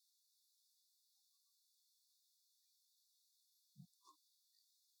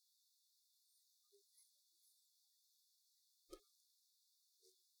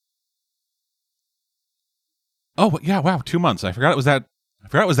 Oh yeah, wow, 2 months. I forgot it was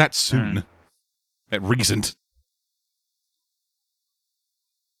that soon. That recent.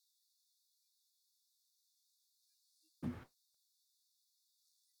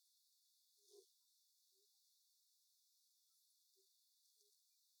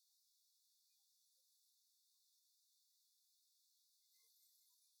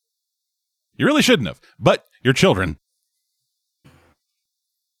 You really shouldn't have, but you're children.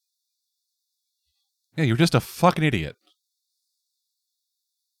 Yeah, you're just a fucking idiot.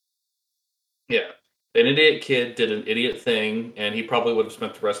 Yeah. An idiot kid did an idiot thing, and he probably would have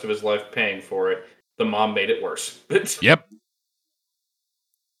spent the rest of his life paying for it. The mom made it worse. Yep.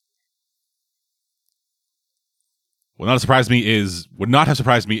 Would not have surprised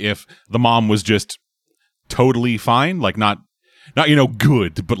me if the mom was just totally fine, like not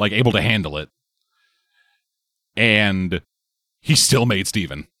good, but like able to handle it. And he still made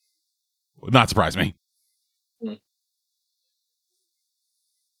Steven. Would not surprise me.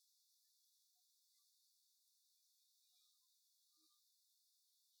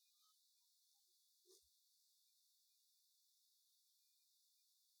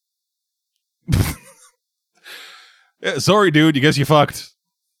 Yeah, sorry, dude. You guess you fucked.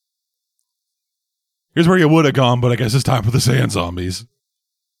 Here's where you would have gone, but I guess it's time for the sand zombies.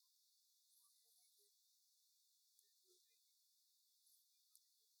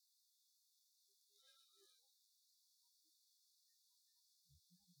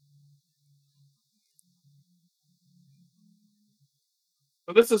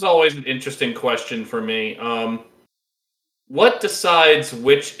 So this is always an interesting question for me. What decides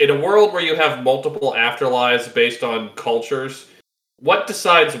which, in a world where you have multiple afterlives based on cultures, what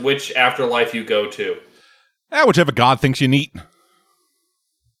decides which afterlife you go to? Whichever god thinks you neat.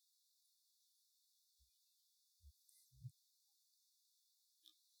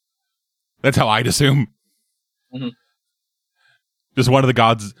 That's how I'd assume. Mm-hmm. Just one of the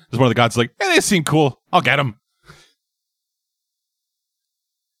gods like, hey, they seem cool. I'll get them.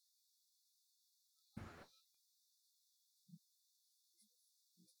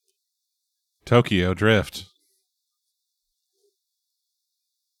 Tokyo Drift.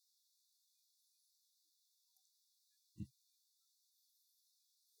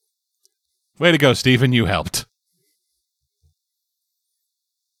 Way to go, Steven. You helped.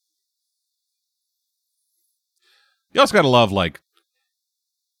 You also gotta love, like,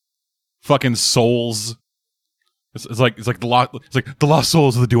 fucking souls. It's like the lost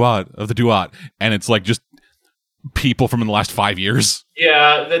souls of the Duat, and it's like just people from in the last 5 years.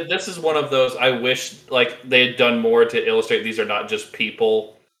 Yeah, this is one of those. I wish like they had done more to illustrate these are not just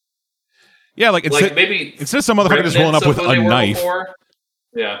people. Yeah, like maybe instead of some motherfucker just rolling up with a knife. Before.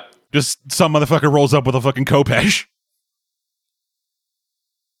 Yeah, just some motherfucker rolls up with a fucking Kopesh.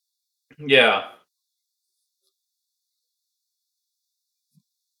 Yeah.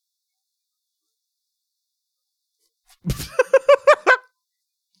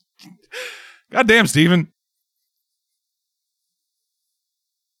 Goddamn, Steven.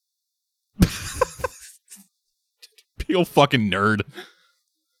 You fucking nerd.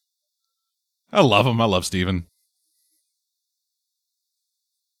 I love him. I love Steven.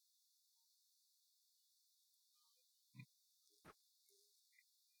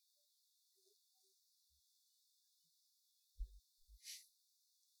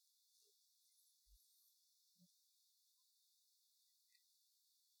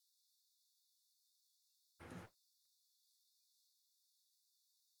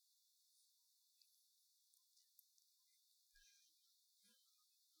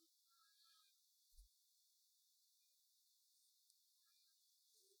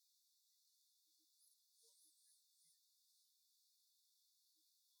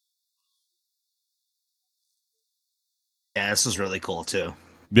 Yeah, this was really cool too.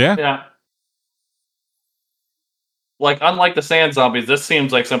 Yeah. Yeah. Like, unlike the sand zombies, this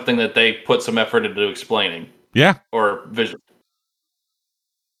seems like something that they put some effort into explaining Yeah. or vision.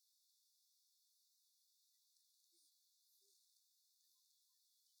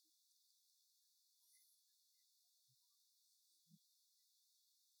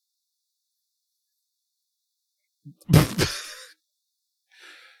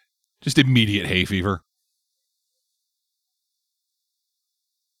 Just immediate hay fever.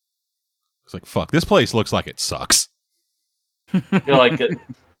 It's like, fuck, this place looks like it sucks. Like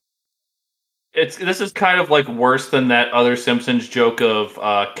this is kind of like worse than that other Simpsons joke of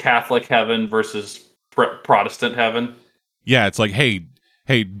Catholic heaven versus Protestant heaven. Yeah, it's like, hey,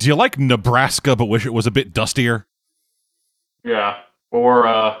 do you like Nebraska but wish it was a bit dustier? Yeah.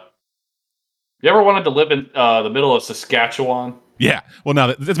 Or you ever wanted to live in the middle of Saskatchewan? Yeah. Well,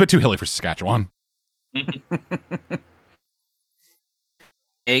 no, that's a bit too hilly for Saskatchewan.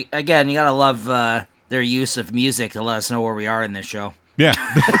 Again, you gotta love their use of music to let us know where we are in this show. Yeah.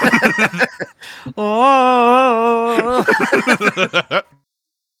 Oh.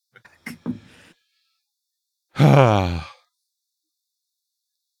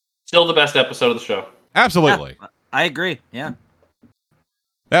 Still the best episode of the show. Absolutely. Yeah, I agree. Yeah.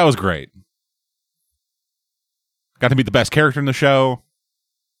 That was great. Got to meet the best character in the show.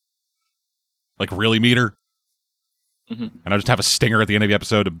 Like, really meet her. Mm-hmm. And I'll just have a stinger at the end of the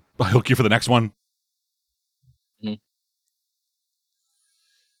episode to hook you for the next one. Mm-hmm.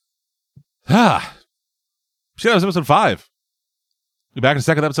 So that was episode 5. We'll be back in a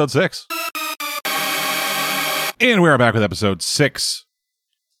second, episode 6. And we are back with episode 6.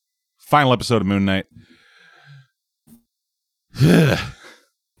 Final episode of Moon Knight.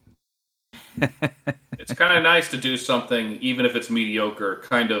 It's kind of nice to do something, even if it's mediocre,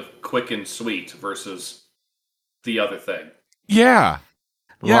 kind of quick and sweet versus the other thing. Yeah.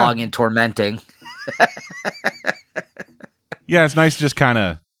 Long and tormenting. Yeah, it's nice to just kind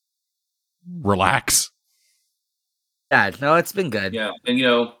of relax. Yeah, no, it's been good. Yeah,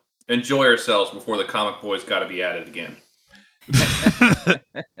 and enjoy ourselves before the comic boys got to be at it again.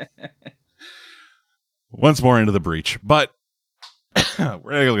 Once more into the breach. But we're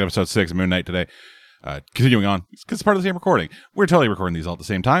going to look at episode 6 of Moon Knight today. Continuing on, because it's part of the same recording. We're totally recording these all at the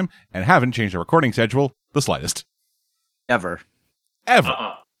same time and haven't changed our recording schedule the slightest. Ever. If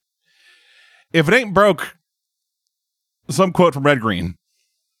it ain't broke, some quote from Red Green.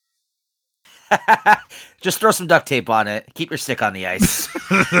 Just throw some duct tape on it. Keep your stick on the ice.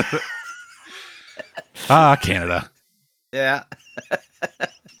 Canada. Yeah.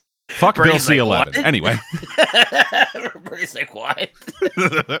 Fuck Bill C-11. Like, anyway. Brady's like, what?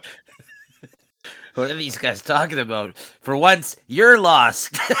 What are these guys talking about? For once, you're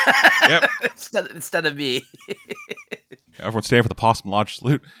lost. Yep. instead of me. Everyone stand for the Possum Lodge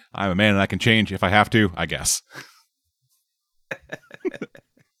salute. I'm a man and I can change if I have to, I guess.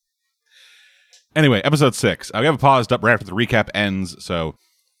 Anyway, episode 6. We have it paused up right after the recap ends, so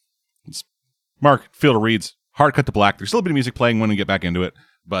it's Mark, Fielder reads, hard cut to black. There's still a bit of music playing when we get back into it,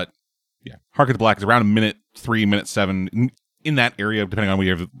 but yeah, hard cut to black is around a minute 3, minute 7 in that area, depending on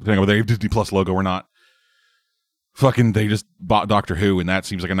whether they have Disney Plus logo or not. Fucking, they just bought Doctor Who, and that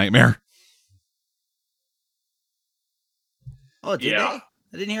seems like a nightmare. Oh, did they? I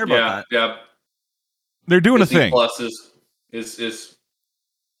didn't hear about that. Yeah, they're doing Disney a thing. Plus is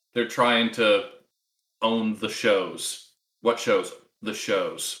they're trying to own the shows. What shows? The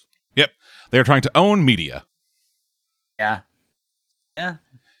shows. Yep, they're trying to own media. Yeah. And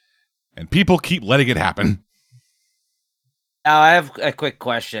people keep letting it happen. Now I have a quick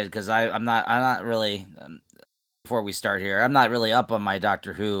question because I'm not really. Before we start here, I'm not really up on my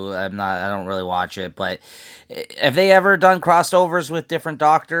Doctor Who. I don't really watch it, but have they ever done crossovers with different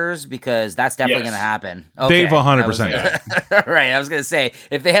doctors? Because that's definitely going to happen. Okay. They've 100%. Right. I was going to say,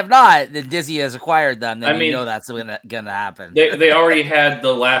 if they have not, then Disney has acquired them. Then that's going to happen. They already had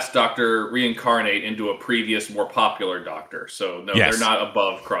the last Doctor reincarnate into a previous, more popular Doctor. So no, yes. They're not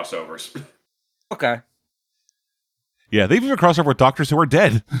above crossovers. Okay. Yeah, they've even crossed over with doctors who are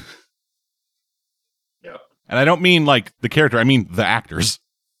dead. Yeah. And I don't mean like the character, I mean the actors.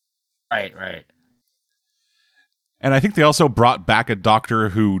 Right. And I think they also brought back a doctor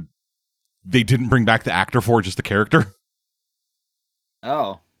who they didn't bring back the actor for, just the character.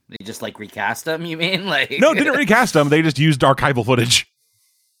 Oh, they just like recast him, you mean? Like No, didn't recast him. They just used archival footage.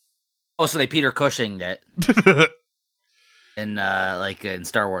 Oh, so they Peter Cushinged it. in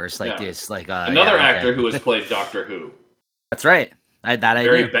Star Wars, another actor who has played Doctor Who. That's right. I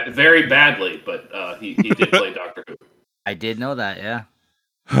knew. Very badly, but he did play Doctor Who. I did know that,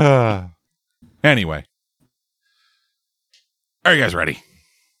 yeah. Anyway. Are you guys ready?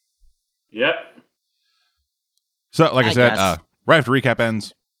 Yep. So, like I said, guess. right after recap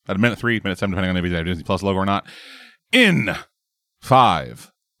ends at minute 3, minute 7, depending on if you have Disney Plus logo or not. In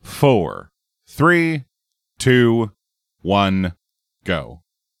 5, 4, 3, 2, 1, go.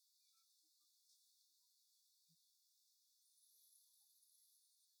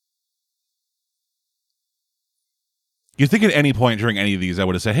 You'd think at any point during any of these, I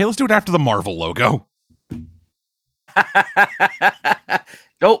would have said, "Hey, let's do it after the Marvel logo."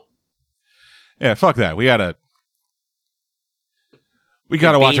 Nope. Yeah, fuck that. We gotta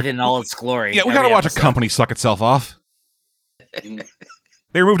watch Bathe in all its glory. Yeah, we gotta every watch episode. a company suck itself off. They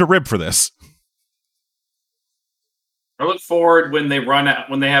removed a rib for this. I look forward when they run out,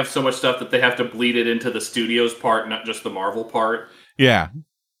 when they have so much stuff that they have to bleed it into the studios part, not just the Marvel part. Yeah.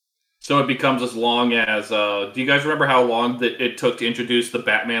 So it becomes as long as. Do you guys remember how long that it took to introduce the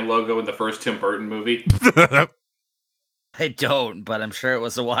Batman logo in the first Tim Burton movie? I don't, but I'm sure it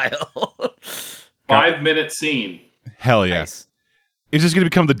was a while. 5-minute scene. Hell yeah. Nice. It's just gonna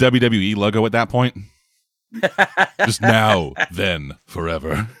become the WWE logo at that point. Just now, then,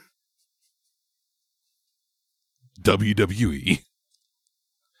 forever. WWE.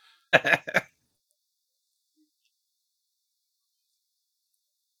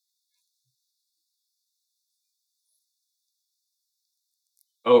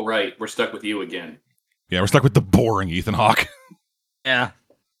 Oh, right. We're stuck with you again. Yeah, we're stuck with the boring Ethan Hawke. Yeah.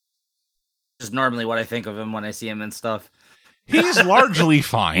 Just normally what I think of him when I see him and stuff. He's largely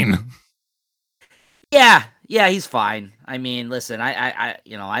fine. Yeah, he's fine. I mean, listen, I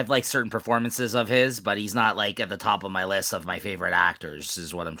I've liked certain performances of his, but he's not like at the top of my list of my favorite actors,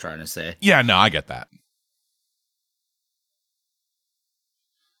 is what I'm trying to say. Yeah, no, I get that.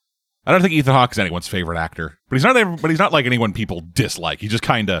 I don't think Ethan Hawke is anyone's favorite actor, but he's not like anyone people dislike. He just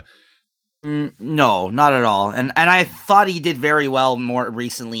kind of. No, not at all. And I thought he did very well more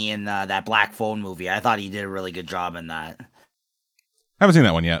recently in that Black Phone movie. I thought he did a really good job in that. Haven't seen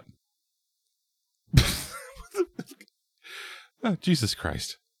that one yet. Oh, Jesus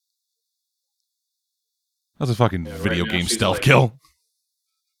Christ. That was a fucking video now game she's stealth like- kill.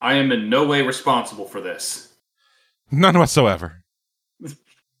 I am in no way responsible for this. None whatsoever.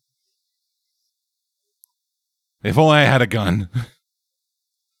 If only I had a gun.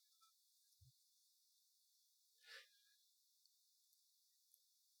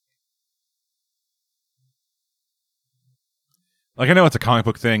 Like, I know it's a comic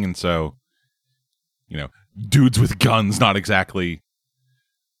book thing, and so, dudes with guns, not exactly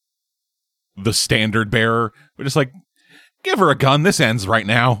the standard bearer, but just like, give her a gun, this ends right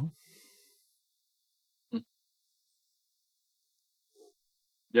now.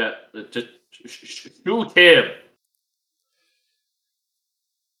 Yeah, just shoot him.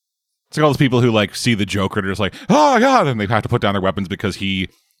 It's like all those people who, like, see the Joker and are just like, oh, God, and they have to put down their weapons because he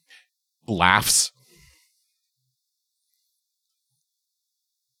laughs.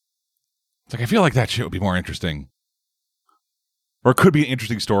 It's like, I feel like that shit would be more interesting. Or it could be an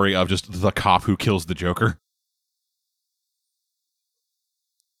interesting story of just the cop who kills the Joker.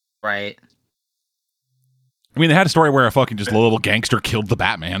 Right. I mean, they had a story where a fucking just little gangster killed the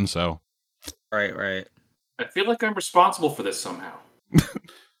Batman, so. Right. I feel like I'm responsible for this somehow.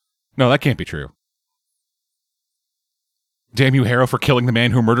 No, that can't be true. Damn you, Harrow, for killing the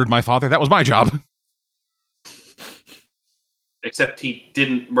man who murdered my father. That was my job. Except he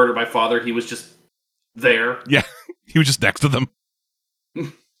didn't murder my father. He was just there. Yeah, he was just next to them.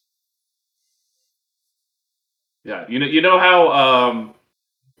 Yeah, you know how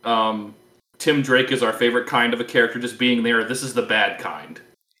Tim Drake is our favorite kind of a character, just being there. This is the bad kind.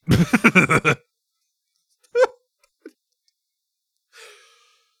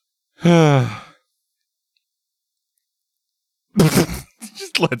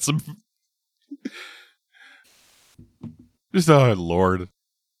 Just let some. Just, oh, Lord.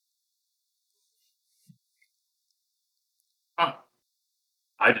 Huh.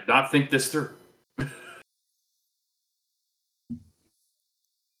 I did not think this through.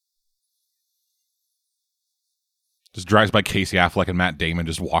 Just drives by Casey Affleck and Matt Damon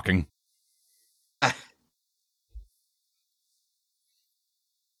just walking.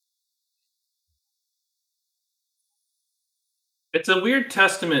 It's a weird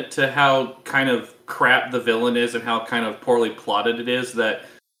testament to how kind of crap the villain is and how kind of poorly plotted it is that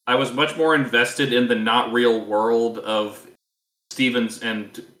I was much more invested in the not real world of Stevens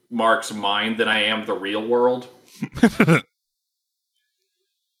and Mark's mind than I am the real world.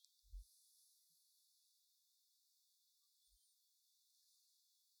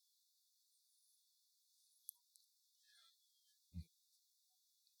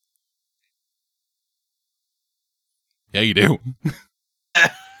 Yeah, you do.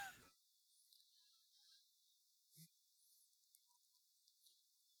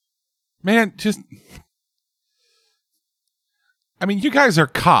 Man, just... I mean, you guys are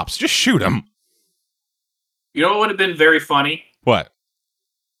cops. Just shoot him. You know what would have been very funny? What?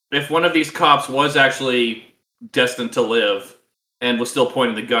 If one of these cops was actually destined to live and was still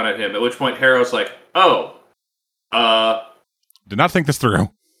pointing the gun at him, at which point Harrow's like, oh, Did not think this through.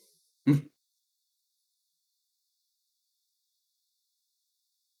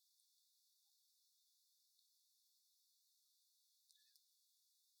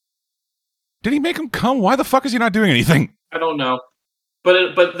 Did he make him come? Why the fuck is he not doing anything? I don't know.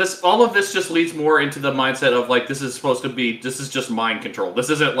 But all of this just leads more into the mindset of like this is just mind control. This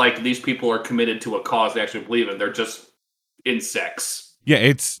isn't like these people are committed to a cause they actually believe in. They're just insects. Yeah,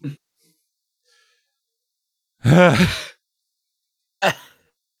 it's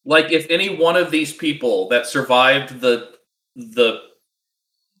like if any one of these people that survived the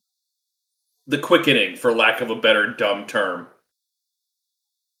quickening, for lack of a better dumb term.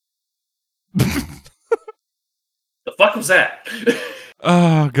 The fuck was that?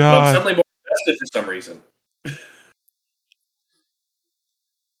 Oh, God. But I'm suddenly more invested for some reason.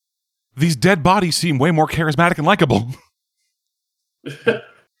 These dead bodies seem way more charismatic and likable.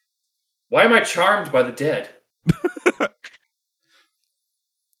 Why am I charmed by the dead?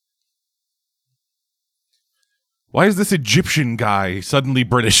 Why is this Egyptian guy suddenly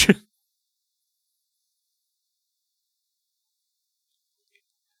British?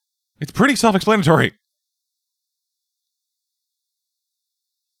 It's pretty self-explanatory.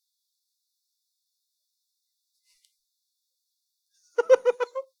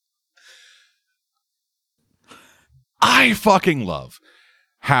 I fucking love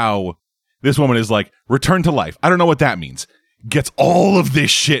how this woman is like, return to life. I don't know what that means. Gets all of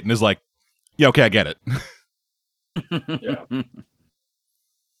this shit and is like, yeah, okay, I get it. Yeah.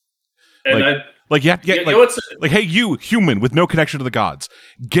 And like, hey, you human with no connection to the gods,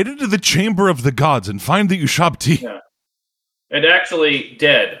 get into the chamber of the gods and find the Ushabti. Yeah. And actually,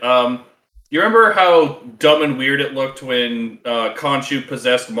 dead. You remember how dumb and weird it looked when Khonshu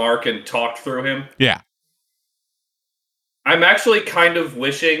possessed Mark and talked through him? Yeah. I'm actually kind of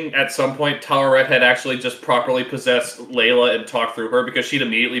wishing at some point Talaret had actually just properly possessed Layla and talked through her, because she'd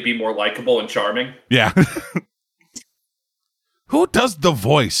immediately be more likable and charming. Yeah. Who does the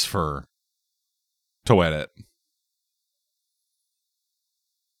voice for Toedit?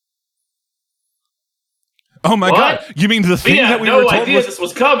 Oh my God! You mean the thing that we were told? Idea this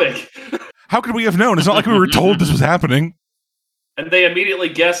was coming. How could we have known? It's not like we were told this was happening. And they immediately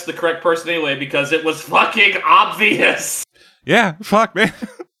guessed the correct person anyway because it was fucking obvious. Yeah, fuck, man.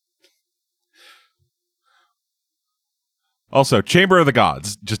 Also, Chamber of the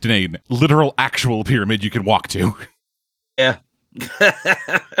Gods, just in a literal, actual pyramid you can walk to. Yeah.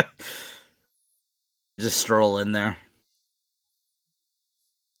 Just stroll in there.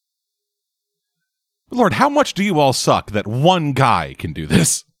 Lord, how much do you all suck that one guy can do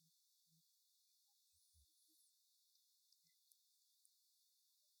this?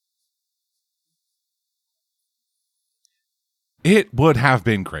 It would have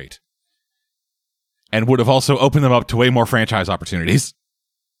been great. And would have also opened them up to way more franchise opportunities.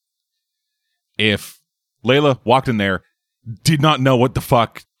 If Layla walked in there, did not know what the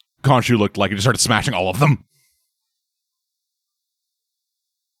fuck Khonshu looked like, and just started smashing all of them.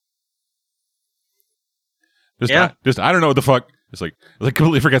 I don't know what the fuck. It's like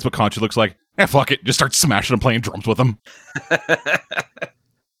completely forgets what Khonshu looks like. Fuck it. Just starts smashing and playing drums with him.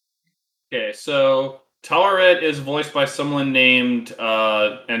 Okay, so Talaret is voiced by someone named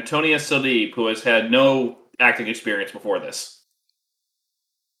Antonia Salib, who has had no acting experience before this.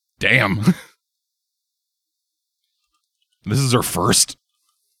 Damn. This is her first?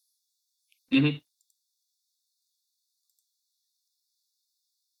 Mm-hmm.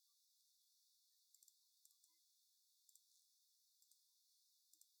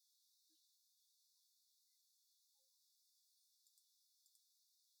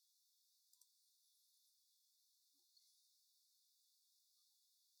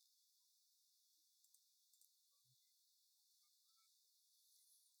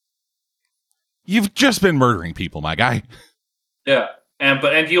 You've just been murdering people, my guy. Yeah. And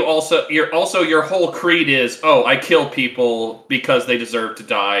your whole creed is, oh, I kill people because they deserve to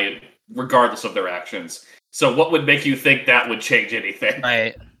die regardless of their actions. So what would make you think that would change anything?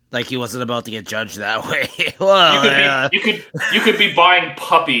 Right. Like he wasn't about to get judged that way. Well, you could be buying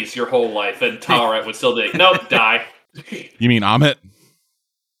puppies your whole life and Talaret would still be like, nope, die. You mean Amit?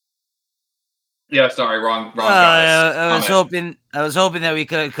 Yeah, sorry, wrong goddess. I was hoping that we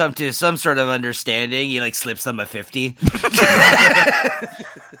could come to some sort of understanding. He like slips them a 50.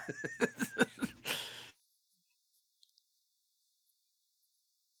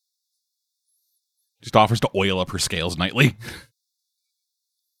 Just offers to oil up her scales nightly.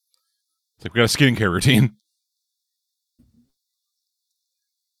 It's like, we got a skincare routine.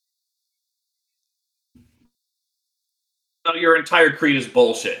 So your entire creed is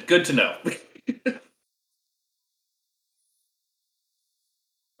bullshit. Good to know.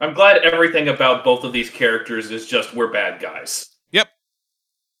 I'm glad everything about both of these characters is just we're bad guys. Yep.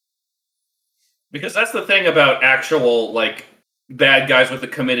 Because that's the thing about actual, like, bad guys with a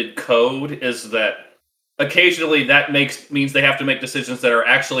committed code is that occasionally that means they have to make decisions that are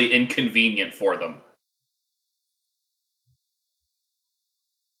actually inconvenient for them.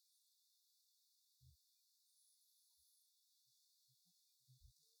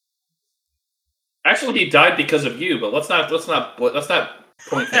 Actually, he died because of you, but let's not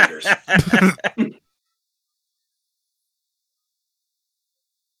point fingers.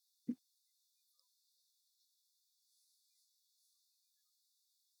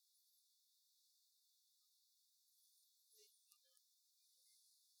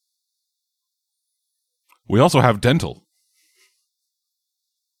 We also have dental.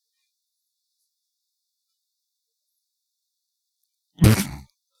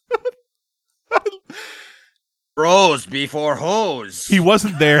 Bros before hoes. He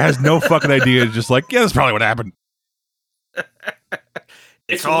wasn't there, has no fucking idea. Just like, yeah, that's probably what happened.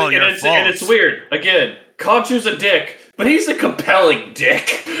 It's all your fault. And it's weird. Again, Khonshu's a dick, but he's a compelling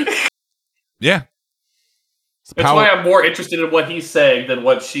dick. Yeah. That's why I'm more interested in what he's saying than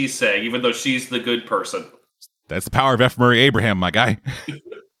what she's saying, even though she's the good person. That's the power of F. Murray Abraham, my guy.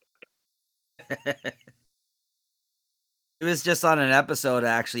 It was just on an episode,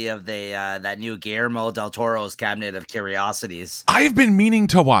 actually, of the that new Guillermo del Toro's Cabinet of Curiosities. I've been meaning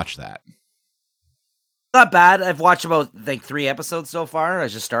to watch that. Not bad. I've watched about like 3 episodes so far. I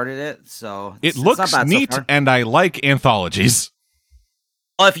just started it, so it looks neat, and I like anthologies.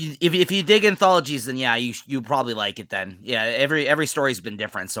 Well, if you dig anthologies, then yeah, you probably like it. Then yeah, every story's been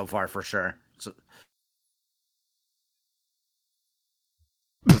different so far for sure. So.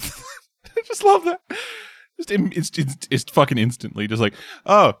 I just love that. It's fucking instantly just like,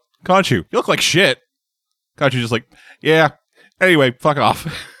 oh, Khonshu, you look like shit. Khonshu's just like, yeah. Anyway, fuck off.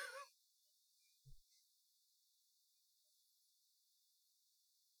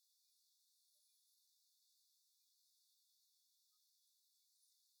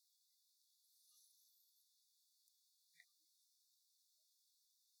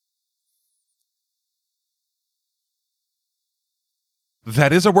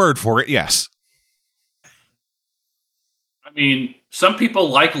 That is a word for it, yes. I mean, some people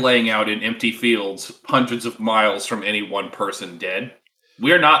like laying out in empty fields hundreds of miles from any one person dead.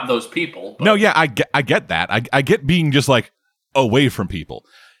 We're not those people. But... No, yeah, I get that. I get being just like away from people.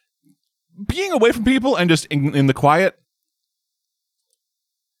 Being away from people and just in the quiet.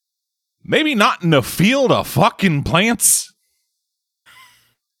 Maybe not in a field of fucking plants.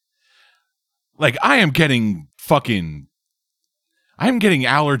 Like, I'm getting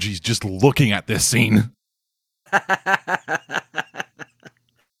allergies just looking at this scene.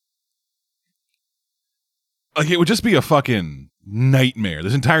 Like, it would just be a fucking nightmare.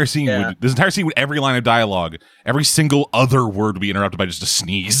 This entire scene would every line of dialogue, every single other word would be interrupted by just a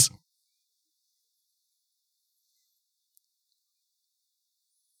sneeze.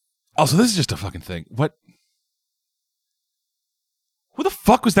 Also, this is just a fucking thing. What? Who the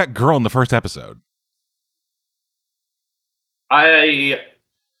fuck was that girl in the first episode? I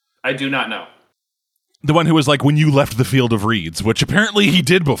do not know. The one who was like, when you left the field of reeds, which apparently he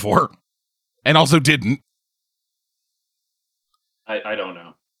did before. And also didn't. I don't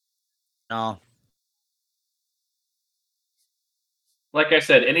know. No. Like I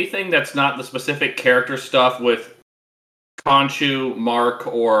said, anything that's not the specific character stuff with Khonshu, Mark,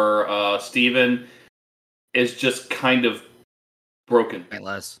 or Steven is just kind of broken.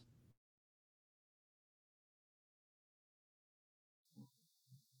 Pointless.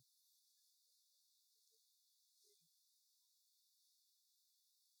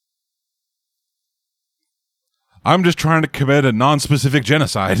 I'm just trying to commit a non-specific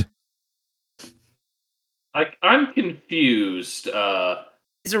genocide. I'm confused. He's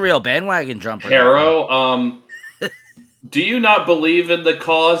a real bandwagon jumper. Harrow, do you not believe in the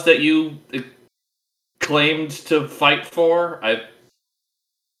cause that you claimed to fight for?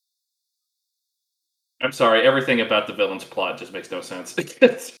 I'm sorry, everything about the villain's plot just makes no sense.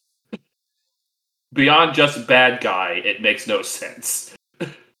 Beyond just bad guy, it makes no sense.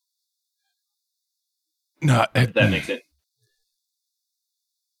 No, If that makes it.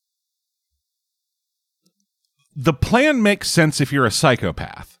 The plan makes sense if you're a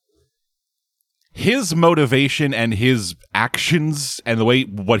psychopath. His motivation and his actions and the way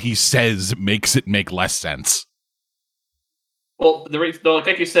what he says makes it make less sense. Well,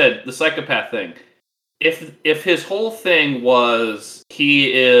 like you said, the psychopath thing. If his whole thing was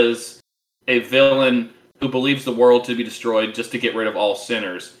he is a villain who believes the world to be destroyed just to get rid of all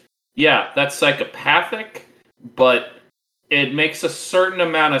sinners, yeah, that's psychopathic, but it makes a certain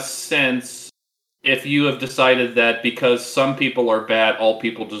amount of sense if you have decided that because some people are bad, all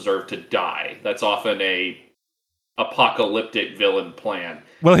people deserve to die. That's often a apocalyptic villain plan.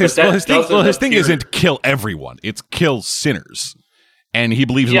 Well, his thing isn't kill everyone; it's kill sinners, and he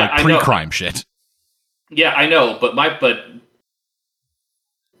believes in like pre-crime shit. Yeah, I know,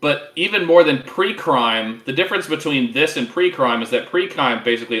 but even more than pre-crime, the difference between this and pre-crime is that pre-crime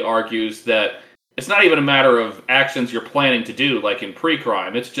basically argues that it's not even a matter of actions you're planning to do, like in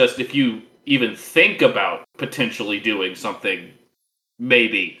pre-crime. It's just if you even think about potentially doing something,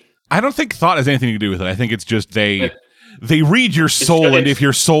 maybe. I don't think thought has anything to do with it. I think it's just they read your soul, and if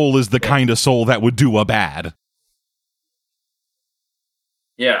your soul is the kind of soul that would do a bad.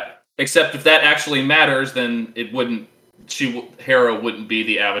 Yeah, except if that actually matters, then it wouldn't. Hera wouldn't be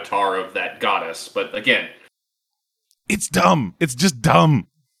the avatar of that goddess. But again, it's dumb. It's just dumb.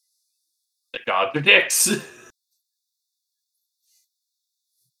 The gods are dicks.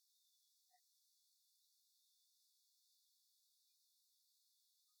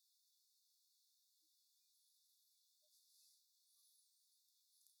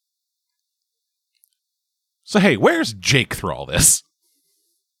 So hey, where's Jake through all this?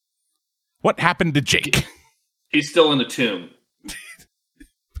 What happened to Jake? He's still in the tomb.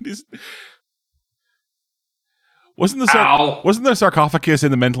 Wasn't the sarcophagus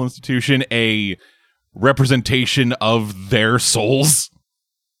in the mental institution a representation of their souls?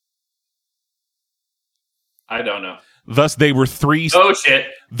 I don't know. Thus, they were three. Oh shit!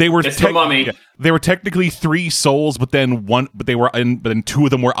 They were the mummy. Yeah, they were technically three souls, but then two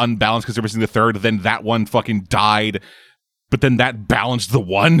of them were unbalanced because they were missing the third. Then that one fucking died, but then that balanced the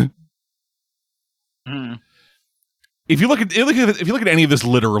one. Mm. If you look at any of this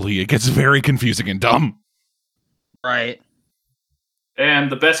literally, it gets very confusing and dumb. Right.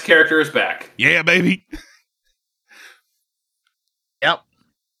 And the best character is back. Yeah, baby. Yep.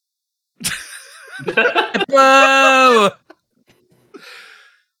 Whoa!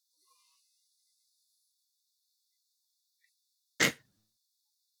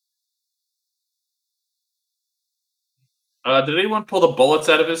 Did anyone pull the bullets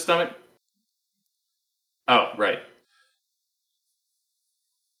out of his stomach? Oh, right.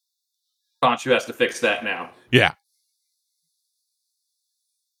 Khonshu has to fix that now. Yeah.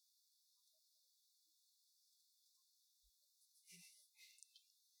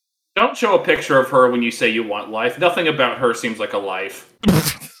 Don't show a picture of her when you say you want life. Nothing about her seems like a life.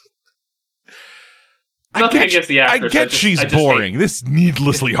 Nothing against the actress. I get she's boring. This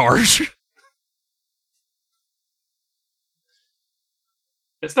needlessly harsh.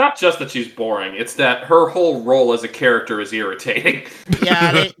 It's not just that she's boring. It's that her whole role as a character is irritating.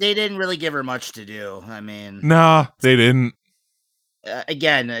 Yeah, they didn't really give her much to do. I mean... Nah, they didn't.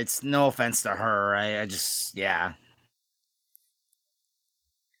 Again, it's no offense to her. I just... Yeah.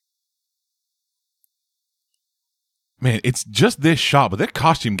 Man, it's just this shot, but that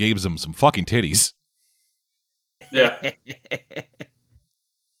costume gave them some fucking titties. Yeah.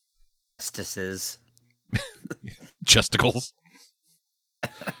 Justices. Justicles.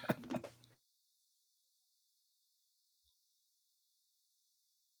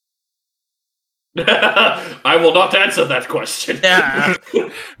 I will not answer that question. Yeah.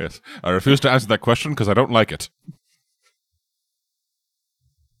 Yes, I refuse to answer that question because I don't like it.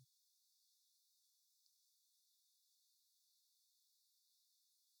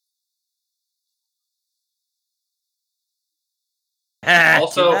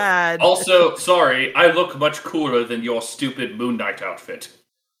 Also, sorry, I look much cooler than your stupid Moon Knight outfit.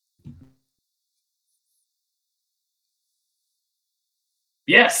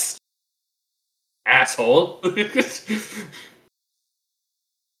 Yes, asshole.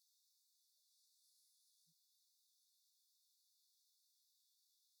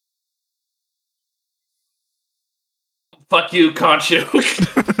 Fuck you,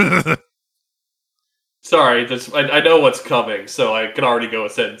 Khonshu. Sorry, I know what's coming, so I can already go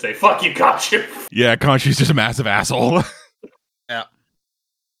ahead and say, fuck you, Khonshu. Yeah, Khonshu's just a massive asshole. Yeah.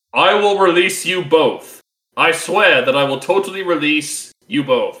 I will release you both. I swear that I will totally release you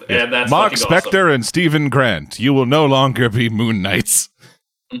both. Yes. And that's Mark fucking Spector awesome. and Stephen Grant, you will no longer be Moon Knights.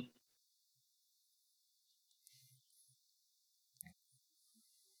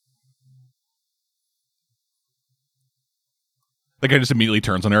 The guy just immediately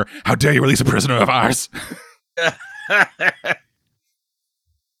turns on her. How dare you release a prisoner of ours?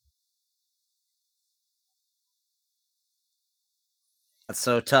 That's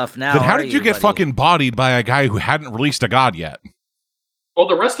so tough now. Then how did you get fucking bodied by a guy who hadn't released a god yet? Well,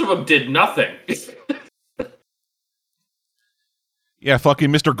 the rest of them did nothing. Yeah, fucking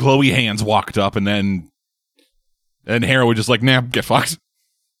Mr. Glowy Hands walked up, and then Hera was just like, nah, get fucked.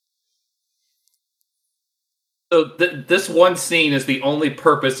 So this one scene is the only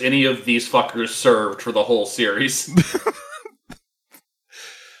purpose any of these fuckers served for the whole series.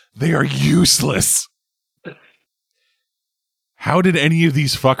 They are useless. How did any of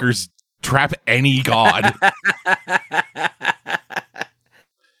these fuckers trap any god?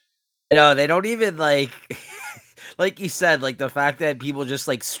 No, they don't even like you said, like the fact that people just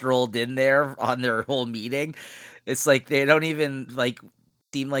like strolled in there on their whole meeting. It's like they don't even like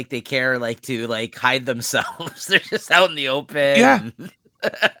seem like they care like to like hide themselves. They're just out in the open. Yeah.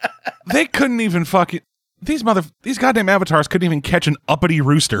 They couldn't even fucking these goddamn avatars couldn't even catch an uppity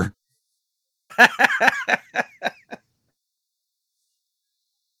rooster.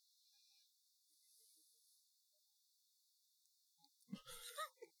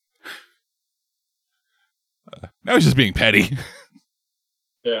 Now he's just being petty.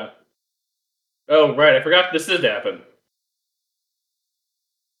 Yeah. Oh, right. I forgot this did happen.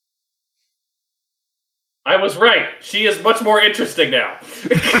 I was right. She is much more interesting now.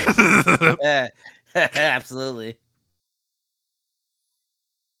 Yeah, absolutely.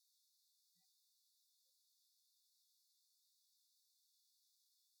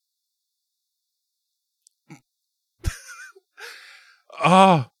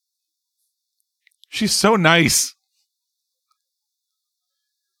 Oh. She's so nice.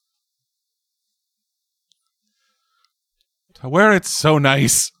 Where it's so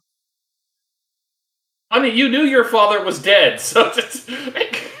nice. I mean, you knew your father was dead, so just...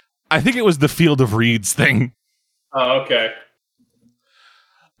 I think it was the Field of Reeds thing. Oh, okay.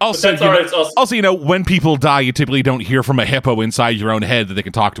 Also, you know, when people die, you typically don't hear from a hippo inside your own head that they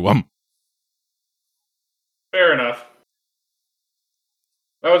can talk to them. Fair enough.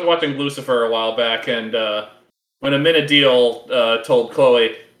 I was watching Lucifer a while back, and when Amenadiel told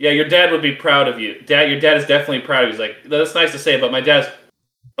Chloe, yeah, your dad would be proud of you. Your dad is definitely proud of you. He's like, that's nice to say, but my dad's...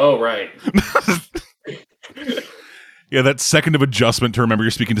 Oh, right. Yeah, that second of adjustment to remember you're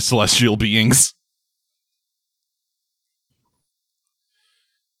speaking to celestial beings.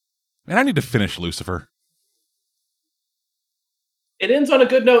 Man, I need to finish Lucifer. It ends on a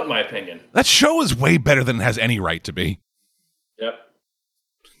good note, in my opinion. That show is way better than it has any right to be. Yep.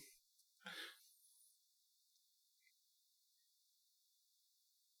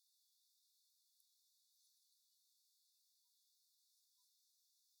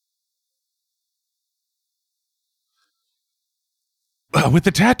 With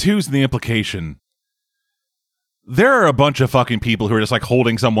the tattoos and the implication, there are a bunch of fucking people who are just like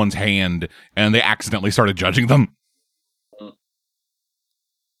holding someone's hand and they accidentally started judging them.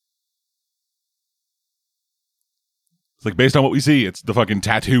 It's like, based on what we see, it's the fucking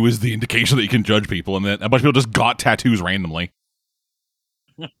tattoo is the indication that you can judge people, and then a bunch of people just got tattoos randomly.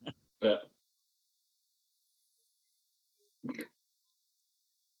 Yeah.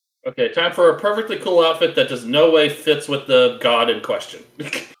 Okay, time for a perfectly cool outfit that does no way fits with the god in question.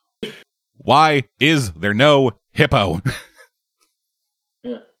 Why is there no hippo?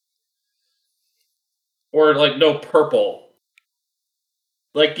 Yeah. Or, like, no purple.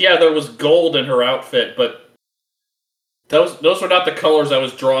 Like, yeah, there was gold in her outfit, but those were not the colors I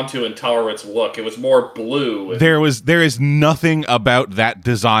was drawn to in Tolerance look. It was more blue. There is nothing about that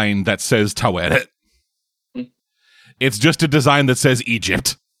design that says Taweret. It's just a design that says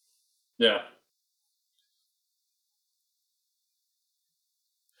Egypt. Yeah.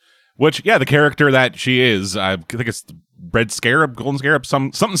 Which, yeah, the character that she is, I think it's Red Scarab, Golden Scarab,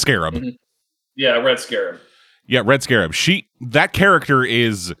 something Scarab. Mm-hmm. Yeah, Red Scarab. Yeah, Red Scarab. That character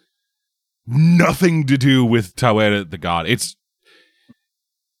is nothing to do with Taweret the god.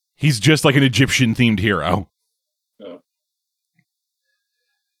 He's just like an Egyptian-themed hero. Oh.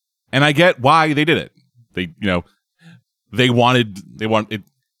 And I get why they did it. They wanted it.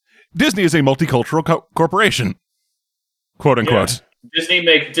 Disney is a multicultural corporation, quote unquote.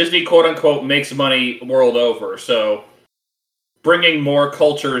 Yeah. Disney quote unquote makes money world over, so bringing more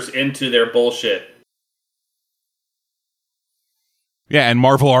cultures into their bullshit. Yeah, and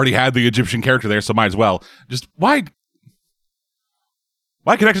Marvel already had the Egyptian character there, so might as well. Just why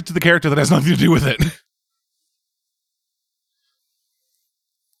connect it to the character that has nothing to do with it?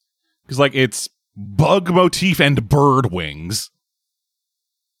 Because like it's bug motif and bird wings.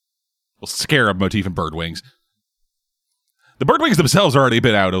 Well, scarab motif and bird wings. The Birdwings themselves are already a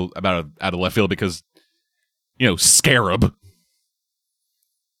bit out of left field because, Scarab.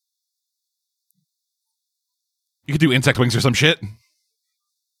 You could do insect wings or some shit.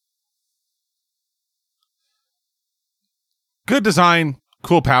 Good design,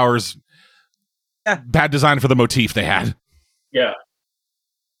 cool powers. Bad design for the motif they had. Yeah.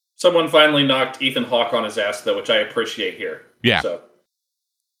 Someone finally knocked Ethan Hawke on his ass, though, which I appreciate here. Yeah. So.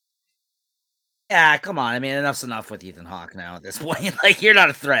 Yeah, come on. I mean, enough's enough with Ethan Hawke now at this point. Like, you're not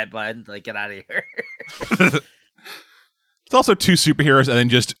a threat, bud. Like, get out of here. It's also 2 superheroes and then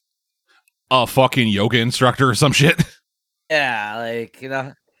just a fucking yoga instructor or some shit. Yeah, like,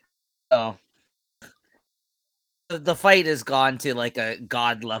 oh. The fight has gone to, like, a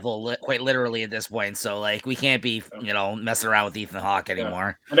god level, quite literally at this point. So, like, we can't be, messing around with Ethan Hawke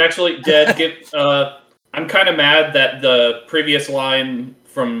anymore. Yeah. And actually, Dad, I'm kind of mad that the previous line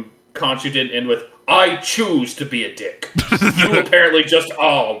from Khonshu didn't end with, "I choose to be a dick." You apparently just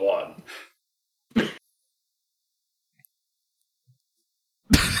are one.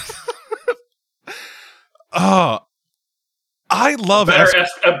 I love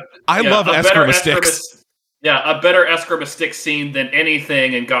Eskrima sticks. Yeah, a better Eskrima stick scene than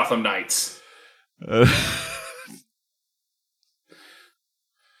anything in Gotham Knights. Sorry,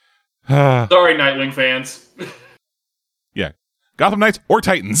 Nightwing fans. Yeah, Gotham Knights or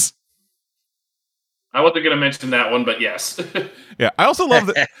Titans. I wasn't going to mention that one, but yes. Yeah, I also love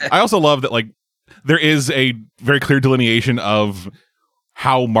that. Like, there is a very clear delineation of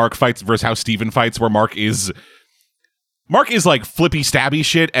how Mark fights versus how Steven fights. Where Mark is like flippy stabby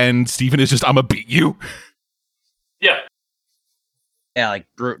shit, and Steven is just "I'ma beat you." Yeah. Yeah, like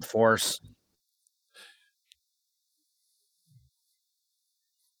brute force.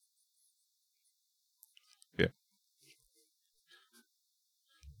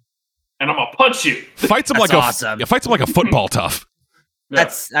 And I'm gonna punch you. Fights him awesome. Fights him like a football tough.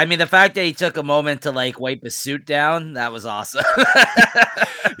 Yeah. I mean, the fact that he took a moment to like wipe his suit down, that was awesome.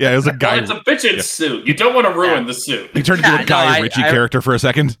 Yeah, it was a guy. Well, it's a bitchin' suit. You don't want to ruin the suit. He turned into a Guy Ritchie character for a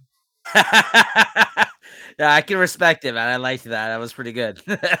second. Yeah, I can respect it, man. I liked that. That was pretty good.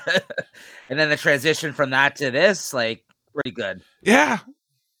 And then the transition from that to this, like, pretty good. Yeah.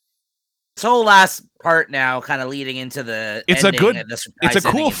 This whole last part now, kind of leading into the it's a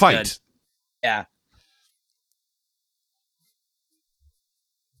cool fight. Good. Yeah.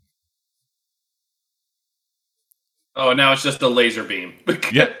 Oh, now it's just a laser beam.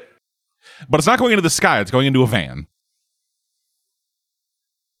 Yeah. But it's not going into the sky, it's going into a van.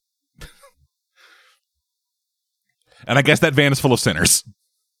 And I guess that van is full of sinners.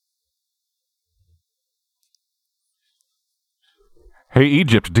 Hey,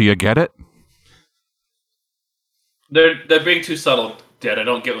 Egypt, do you get it? They're being too subtle, Dad. I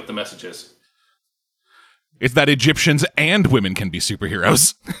don't get what the message is. It's that Egyptians and women can be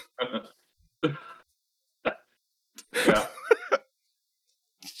superheroes. Yeah.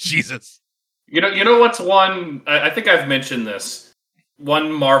 Jesus. You know what's one? I think I've mentioned this.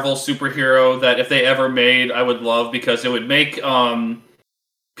 One Marvel superhero that if they ever made, I would love because it would make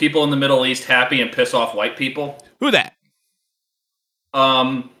people in the Middle East happy and piss off white people. Who that?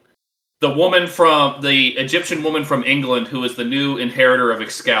 The Egyptian woman from England who is the new inheritor of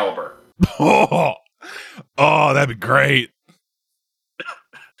Excalibur. Oh, that'd be great.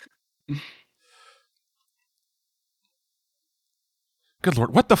 Good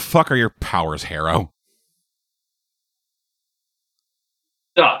Lord, what the fuck are your powers, Harrow?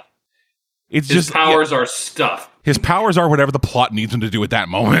 Stuff. His powers are stuff. His powers are whatever the plot needs him to do at that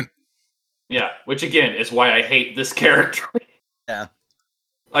moment. Yeah, which again is why I hate this character. Yeah.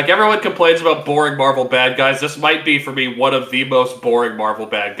 Like, everyone complains about boring Marvel bad guys. This might be, for me, one of the most boring Marvel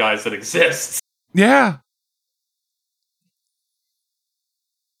bad guys that exists. Yeah.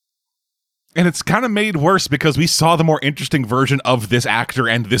 And it's kind of made worse because we saw the more interesting version of this actor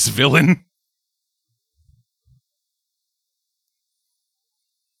and this villain.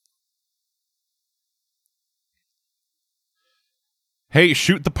 Hey,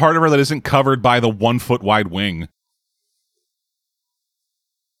 shoot the part of her that isn't covered by the 1 foot wide wing.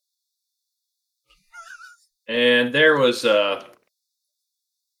 And there was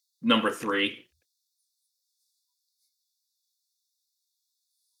number 3.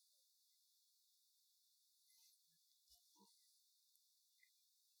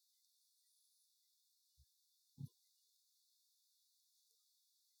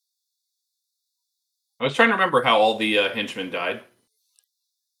 I was trying to remember how all the henchmen died.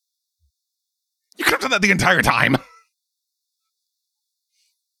 You could have done that the entire time.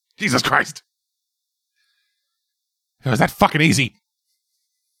 Jesus Christ. It was that fucking easy.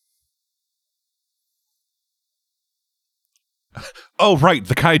 Oh, right,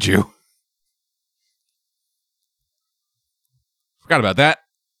 the kaiju. Forgot about that.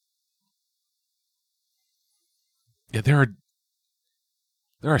 Yeah, there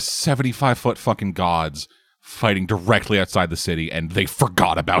are 75-foot fucking gods fighting directly outside the city, and they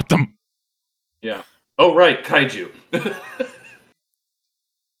forgot about them. Yeah. Oh, right, kaiju.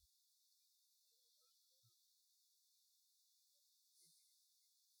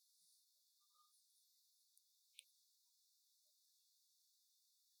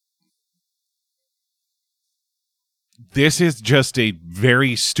 This is just a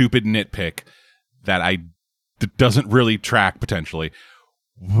very stupid nitpick that doesn't really track potentially.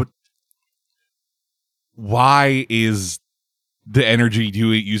 Why is the energy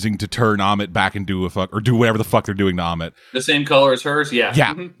using to turn Amit back into a fuck, or do whatever the fuck they're doing to Amit? The same color as hers? Yeah.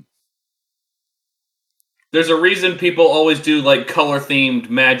 Yeah. There's a reason people always do like color themed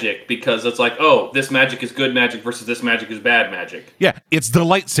magic, because it's like, oh, this magic is good magic versus this magic is bad magic. Yeah, it's the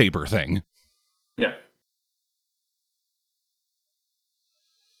lightsaber thing. Yeah.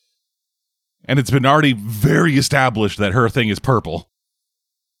 And it's been already very established that her thing is purple.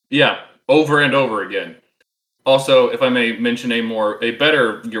 Yeah, over and over again. Also, if I may mention a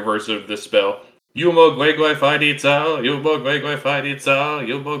better version of this spell, Yumo Guegui Fadi Tsao, Yumo Guegui Fadi Tsao,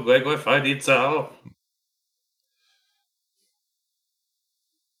 Yumo Guegui Fadi Tsao.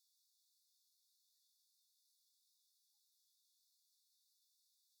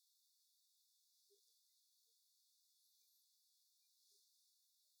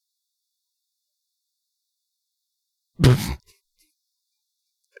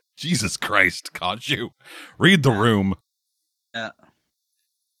 Jesus Christ, Khonshu. Read the room. Yeah.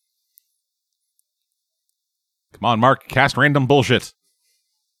 Come on, Mark, cast random bullshit.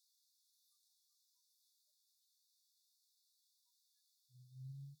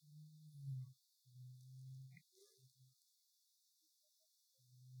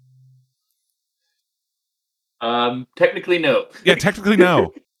 Technically, no. Yeah, technically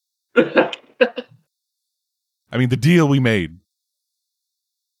no. I mean, the deal we made.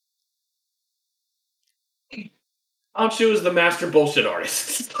 Khonshu is the master bullshit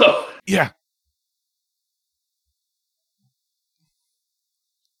artist. So. Yeah.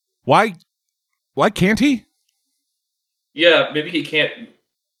 Why can't he? Yeah, maybe he can't.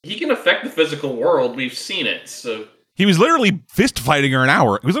 He can affect the physical world. We've seen it. So He was literally fist fighting her an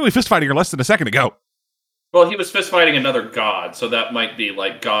hour. He was literally fist fighting her less than a second ago. well, he was fist fighting another god, so that might be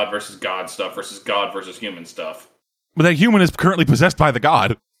like god stuff versus god versus human stuff. But that human is currently possessed by the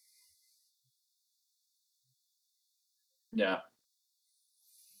god. Yeah.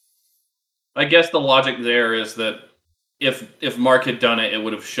 I guess the logic there is that if Mark had done it, it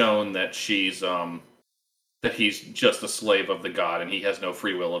would have shown that that he's just a slave of the god and he has no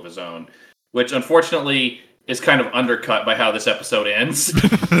free will of his own, which unfortunately is kind of undercut by how this episode ends.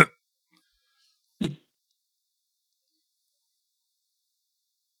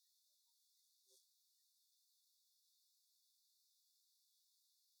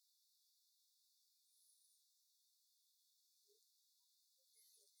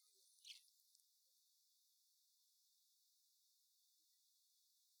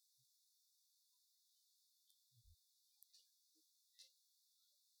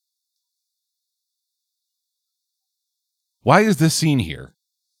 Why is this scene here?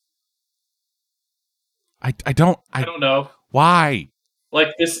 I don't know. Why? Like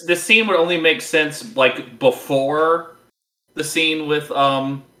this scene would only make sense like before the scene with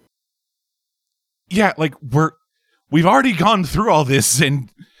Yeah, like we've already gone through all this,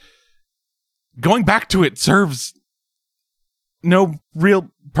 and going back to it serves no real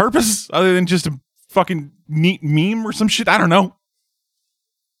purpose other than just a fucking neat meme or some shit. I don't know.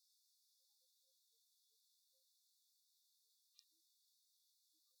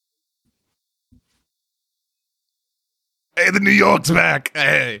 Hey, the New York's back.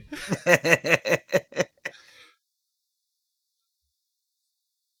 Hey.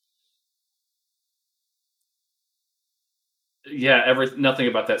 yeah, nothing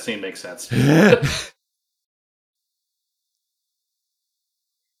about that scene makes sense.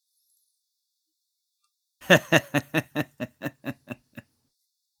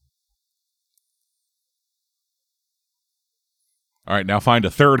 All right, now find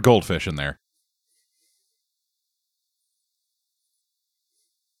a third goldfish in there.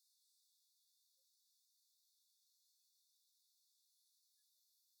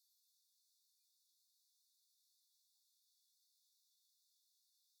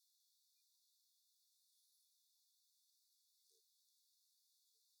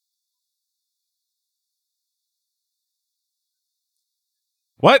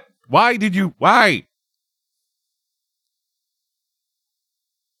 What? Why?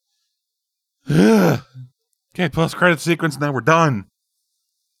 Okay, post-credit sequence, now we're done.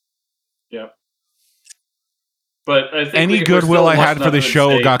 Yeah. But I think Any goodwill I had for the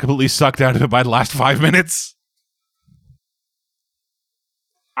show got completely sucked out of it by the last 5 minutes.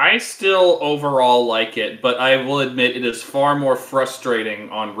 I still overall like it, but I will admit it is far more frustrating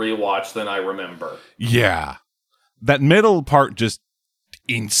on rewatch than I remember. Yeah. That middle part just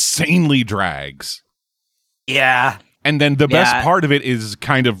insanely drags. Yeah. And then the best part of it is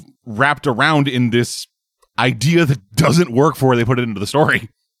kind of wrapped around in this idea that doesn't work for where they put it into the story.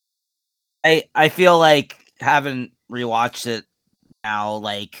 I feel like, having rewatched it now,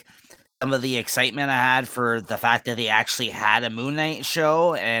 like, some of the excitement I had for the fact that they actually had a Moon Knight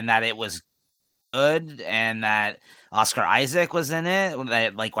show and that it was good and that Oscar Isaac was in it,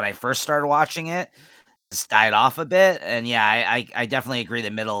 like when I first started watching it, just died off a bit. And yeah, I definitely agree the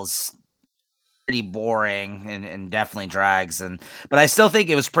middle's pretty boring and definitely drags. But I still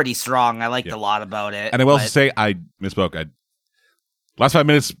think it was pretty strong. I liked a lot about it. And I will also say, I misspoke. Last 5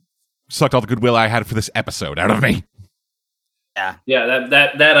 minutes sucked all the goodwill I had for this episode out of me. Yeah,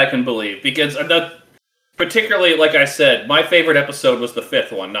 that I can believe, because I'm not particularly, like I said, my favorite episode was the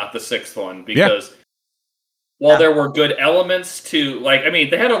 5th one, not the 6th one, because while there were good elements to, like, I mean,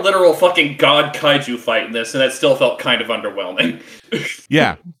 they had a literal fucking god kaiju fight in this, and that still felt kind of underwhelming.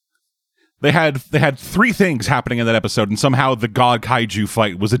 Yeah. They had 3 things happening in that episode, and somehow the god kaiju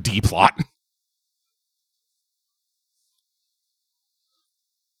fight was a D plot.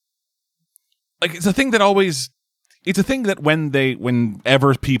 Like, it's a thing that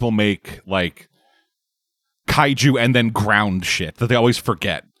whenever people make, like, kaiju and then ground shit, that they always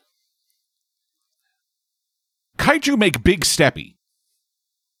forget. Kaiju make big steppy.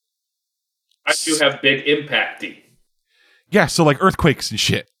 Kaiju have big impacty. Yeah, so like earthquakes and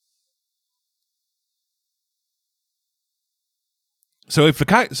shit. So if a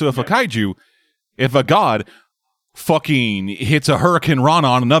god fucking hits a Hurricane Rana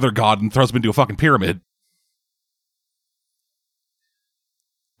on another god and throws him into a fucking pyramid,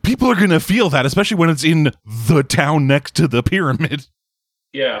 people are gonna feel that, especially when it's in the town next to the pyramid.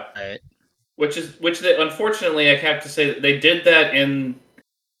 Yeah. Which unfortunately I have to say that they did that in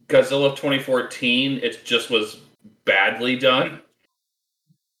Godzilla 2014. It just was badly done.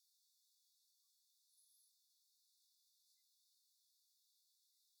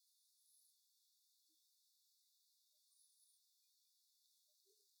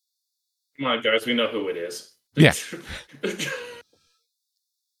 Come on, guys, we know who it is. Yeah.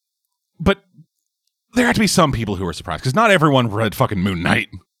 But there had to be some people who were surprised, because not everyone read fucking Moon Knight.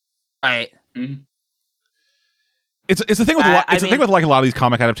 Right. Mm-hmm. It's a thing with thing with like a lot of these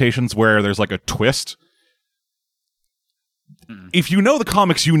comic adaptations where there's like a twist. If you know the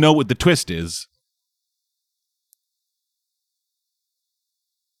comics, you know what the twist is.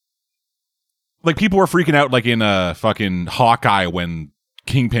 Like, people were freaking out, like, in fucking Hawkeye when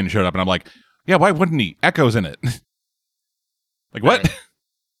Kingpin showed up, and I'm like, yeah, why wouldn't he? Echo's in it. Like, what? Right.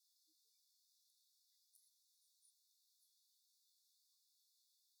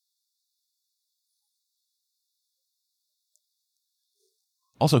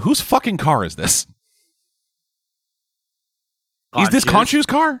 Also, whose fucking car is this? Is this Khonshu's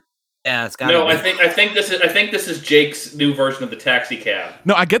car? Yeah, it's got. No, I think this is Jake's new version of the taxi cab.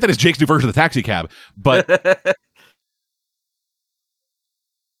 No, I get that it's Jake's new version of the taxi cab, but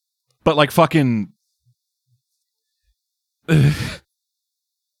but like fucking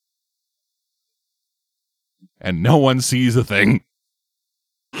and no one sees a thing.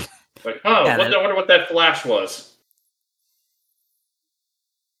 Like, I wonder what that flash was.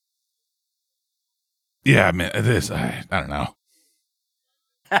 Yeah, man, I don't know.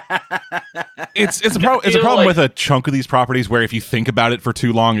 It's a problem with a chunk of these properties where if you think about it for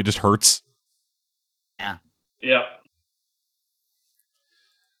too long, it just hurts. Yeah.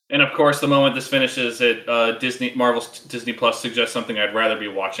 And of course, the moment this finishes, Marvel's Disney Plus suggests something I'd rather be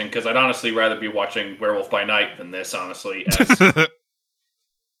watching, because I'd honestly rather be watching Werewolf by Night than this, honestly.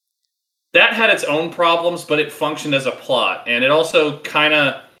 That had its own problems, but it functioned as a plot, and it also kind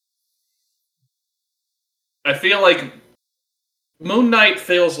of... I feel like Moon Knight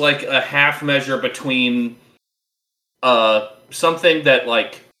feels like a half measure between something that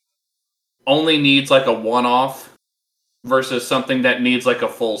like only needs like a one-off versus something that needs like a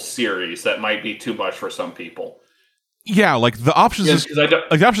full series that might be too much for some people. Yeah, like the options this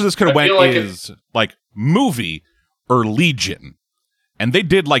could have went like is like movie or Legion, and they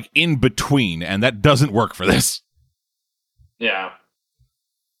did like in between, and that doesn't work for this. Yeah.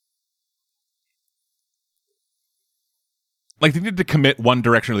 Like, they need to commit one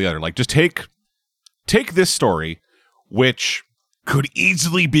direction or the other. Like, just take this story, which could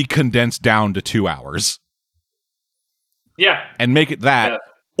easily be condensed down to 2 hours. Yeah. And make it that. Yeah.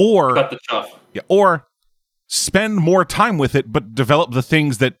 Or cut the chuff. Yeah, or spend more time with it, but develop the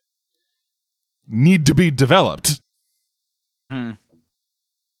things that need to be developed.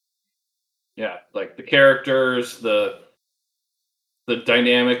 Yeah, like the characters, the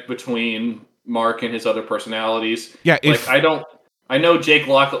dynamic between Mark and his other personalities. Yeah, I know Jake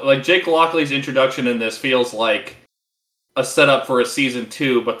Lockley. Like Jake Lockley's introduction in this feels like a setup for a season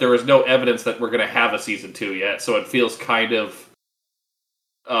 2, but there is no evidence that we're going to have a season 2 yet, so it feels kind of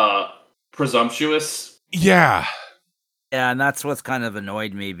presumptuous. Yeah. Yeah, and that's what's kind of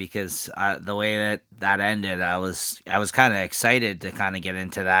annoyed me because the way that ended, I was kind of excited to kind of get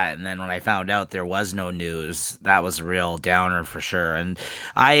into that, and then when I found out there was no news, that was a real downer for sure. And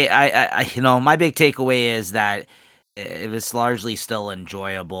I my big takeaway is that it was largely still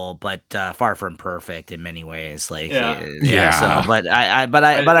enjoyable, but far from perfect in many ways. Like, yeah. So, but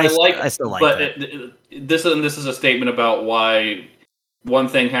I still like it. This is a statement about why one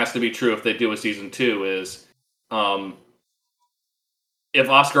thing has to be true if they do a season 2 is, if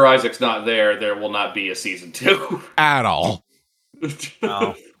Oscar Isaac's not there, there will not be a season 2 at all.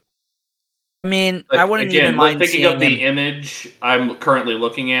 Oh. I mean, I wouldn't even mind thinking of the image I'm currently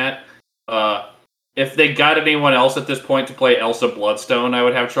looking at. If they got anyone else at this point to play Elsa Bloodstone, I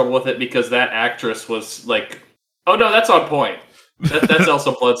would have trouble with it because that actress was like, "Oh no, that's on point. That's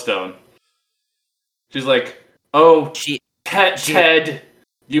Elsa Bloodstone." She's like, "Oh, Ted,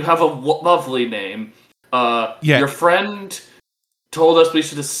 you have a lovely name. Your friend told us we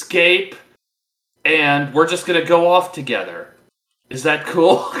should escape, and we're just gonna go off together. Is that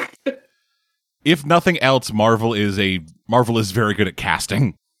cool?" If nothing else, Marvel is very good at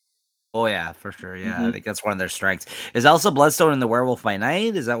casting. Oh yeah, for sure. Yeah, I think that's one of their strengths. Is Elsa Bloodstone in the Werewolf by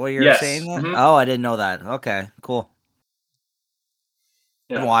Night? Is that what you're saying? Mm-hmm. Oh, I didn't know that. Okay, cool.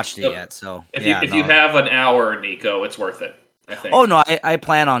 I haven't watched it yet, so if you have an hour, Nico, it's worth it. I think. Oh no, I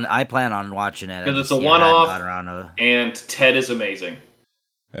plan on watching it because it's a one-off, and Ted is amazing.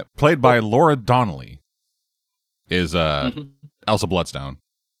 Played by Laura Donnelly, is Elsa Bloodstone.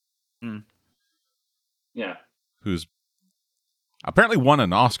 Yeah, who's apparently won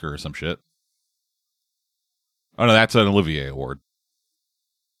an Oscar or some shit. Oh no, that's an Olivier Award.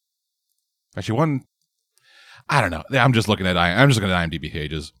 Actually, won. I don't know. I'm just looking at IMDb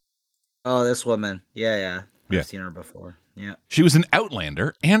pages. Oh, this woman. Yeah. I've seen her before. Yeah. She was in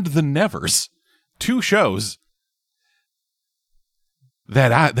Outlander and The Nevers, 2 shows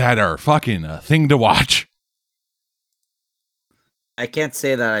that are fucking a thing to watch. I can't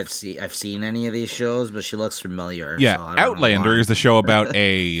say that I've seen any of these shows, but she looks familiar. Yeah, so Outlander is the show about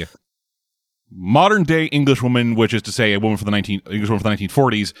a modern day English woman, which is to say a woman from the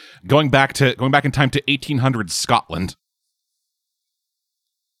 1940s, going back in time to 1800s Scotland.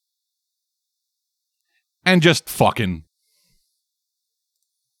 And just fucking.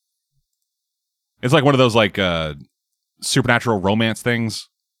 It's like one of those like supernatural romance things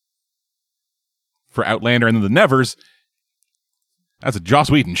for Outlander, and then The Nevers. That's a Joss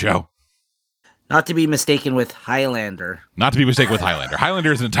Whedon show. Not to be mistaken with Highlander.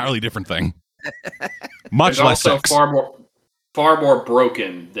 Highlander is an entirely different thing. Much There's less also sex. Far more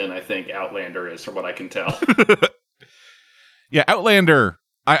broken than I think Outlander is, from what I can tell. Yeah, Outlander.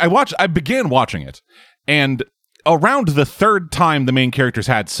 I began watching it, and around the 3rd time the main characters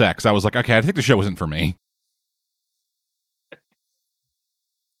had sex, I was like, okay, I think the show isn't for me.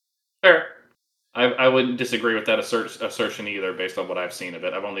 Fair. I wouldn't disagree with that assertion either, based on what I've seen of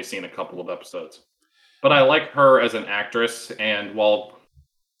it. I've only seen a couple of episodes. But I like her as an actress, and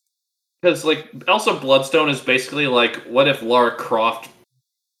because like Elsa Bloodstone is basically like, what if Lara Croft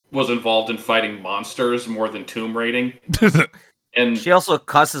was involved in fighting monsters more than tomb raiding? And she also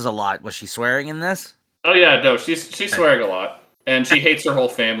cusses a lot. Was she swearing in this? Oh yeah, no, she's swearing a lot, and she hates her whole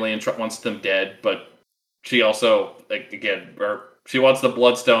family and wants them dead. But she also, like, again, she wants the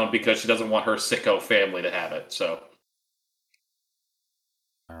Bloodstone because she doesn't want her sicko family to have it. So,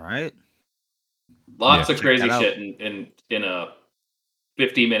 all right, lots of crazy shit in a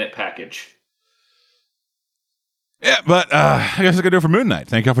 50-minute package. Yeah, but I guess I could do it for Moon Knight.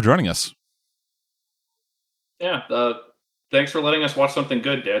 Thank y'all for joining us. Yeah, thanks for letting us watch something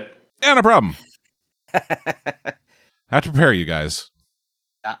good, Dad. Yeah, no problem. I have to prepare you guys.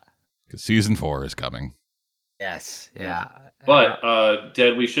 Yeah. Because season 4 is coming. Yes, yeah. But,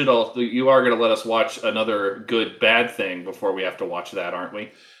 Dad, you are going to let us watch another good bad thing before we have to watch that, aren't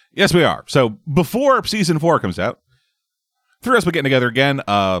we? Yes, we are. So, before season 4 comes out, 3 of us will be getting together again.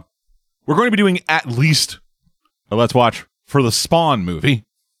 We're going to be doing at least a Let's Watch for the Spawn movie.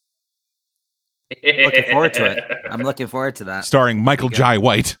 Looking forward to it. I'm looking forward to that. Starring Michael Jai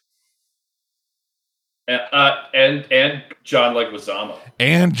White. And John Leguizamo.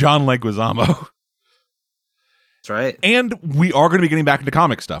 And John Leguizamo. That's right. And we are going to be getting back into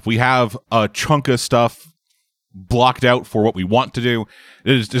comic stuff. We have a chunk of stuff blocked out for what we want to do.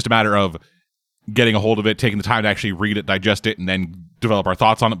 It is just a matter of getting a hold of it, taking the time to actually read it, digest it, and then develop our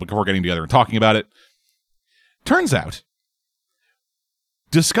thoughts on it before getting together and talking about it. Turns out,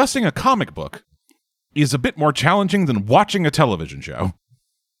 discussing a comic book is a bit more challenging than watching a television show.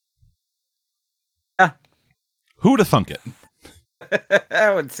 Yeah. Who'd have thunk it?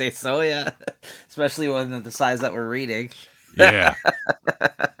 I would say so, yeah. Especially when the size that we're reading. Yeah.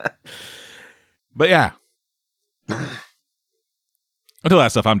 But yeah. Until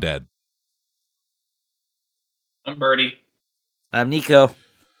that stuff, I'm dead. I'm Birdie. I'm Nico.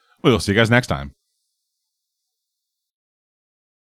 We'll see you guys next time.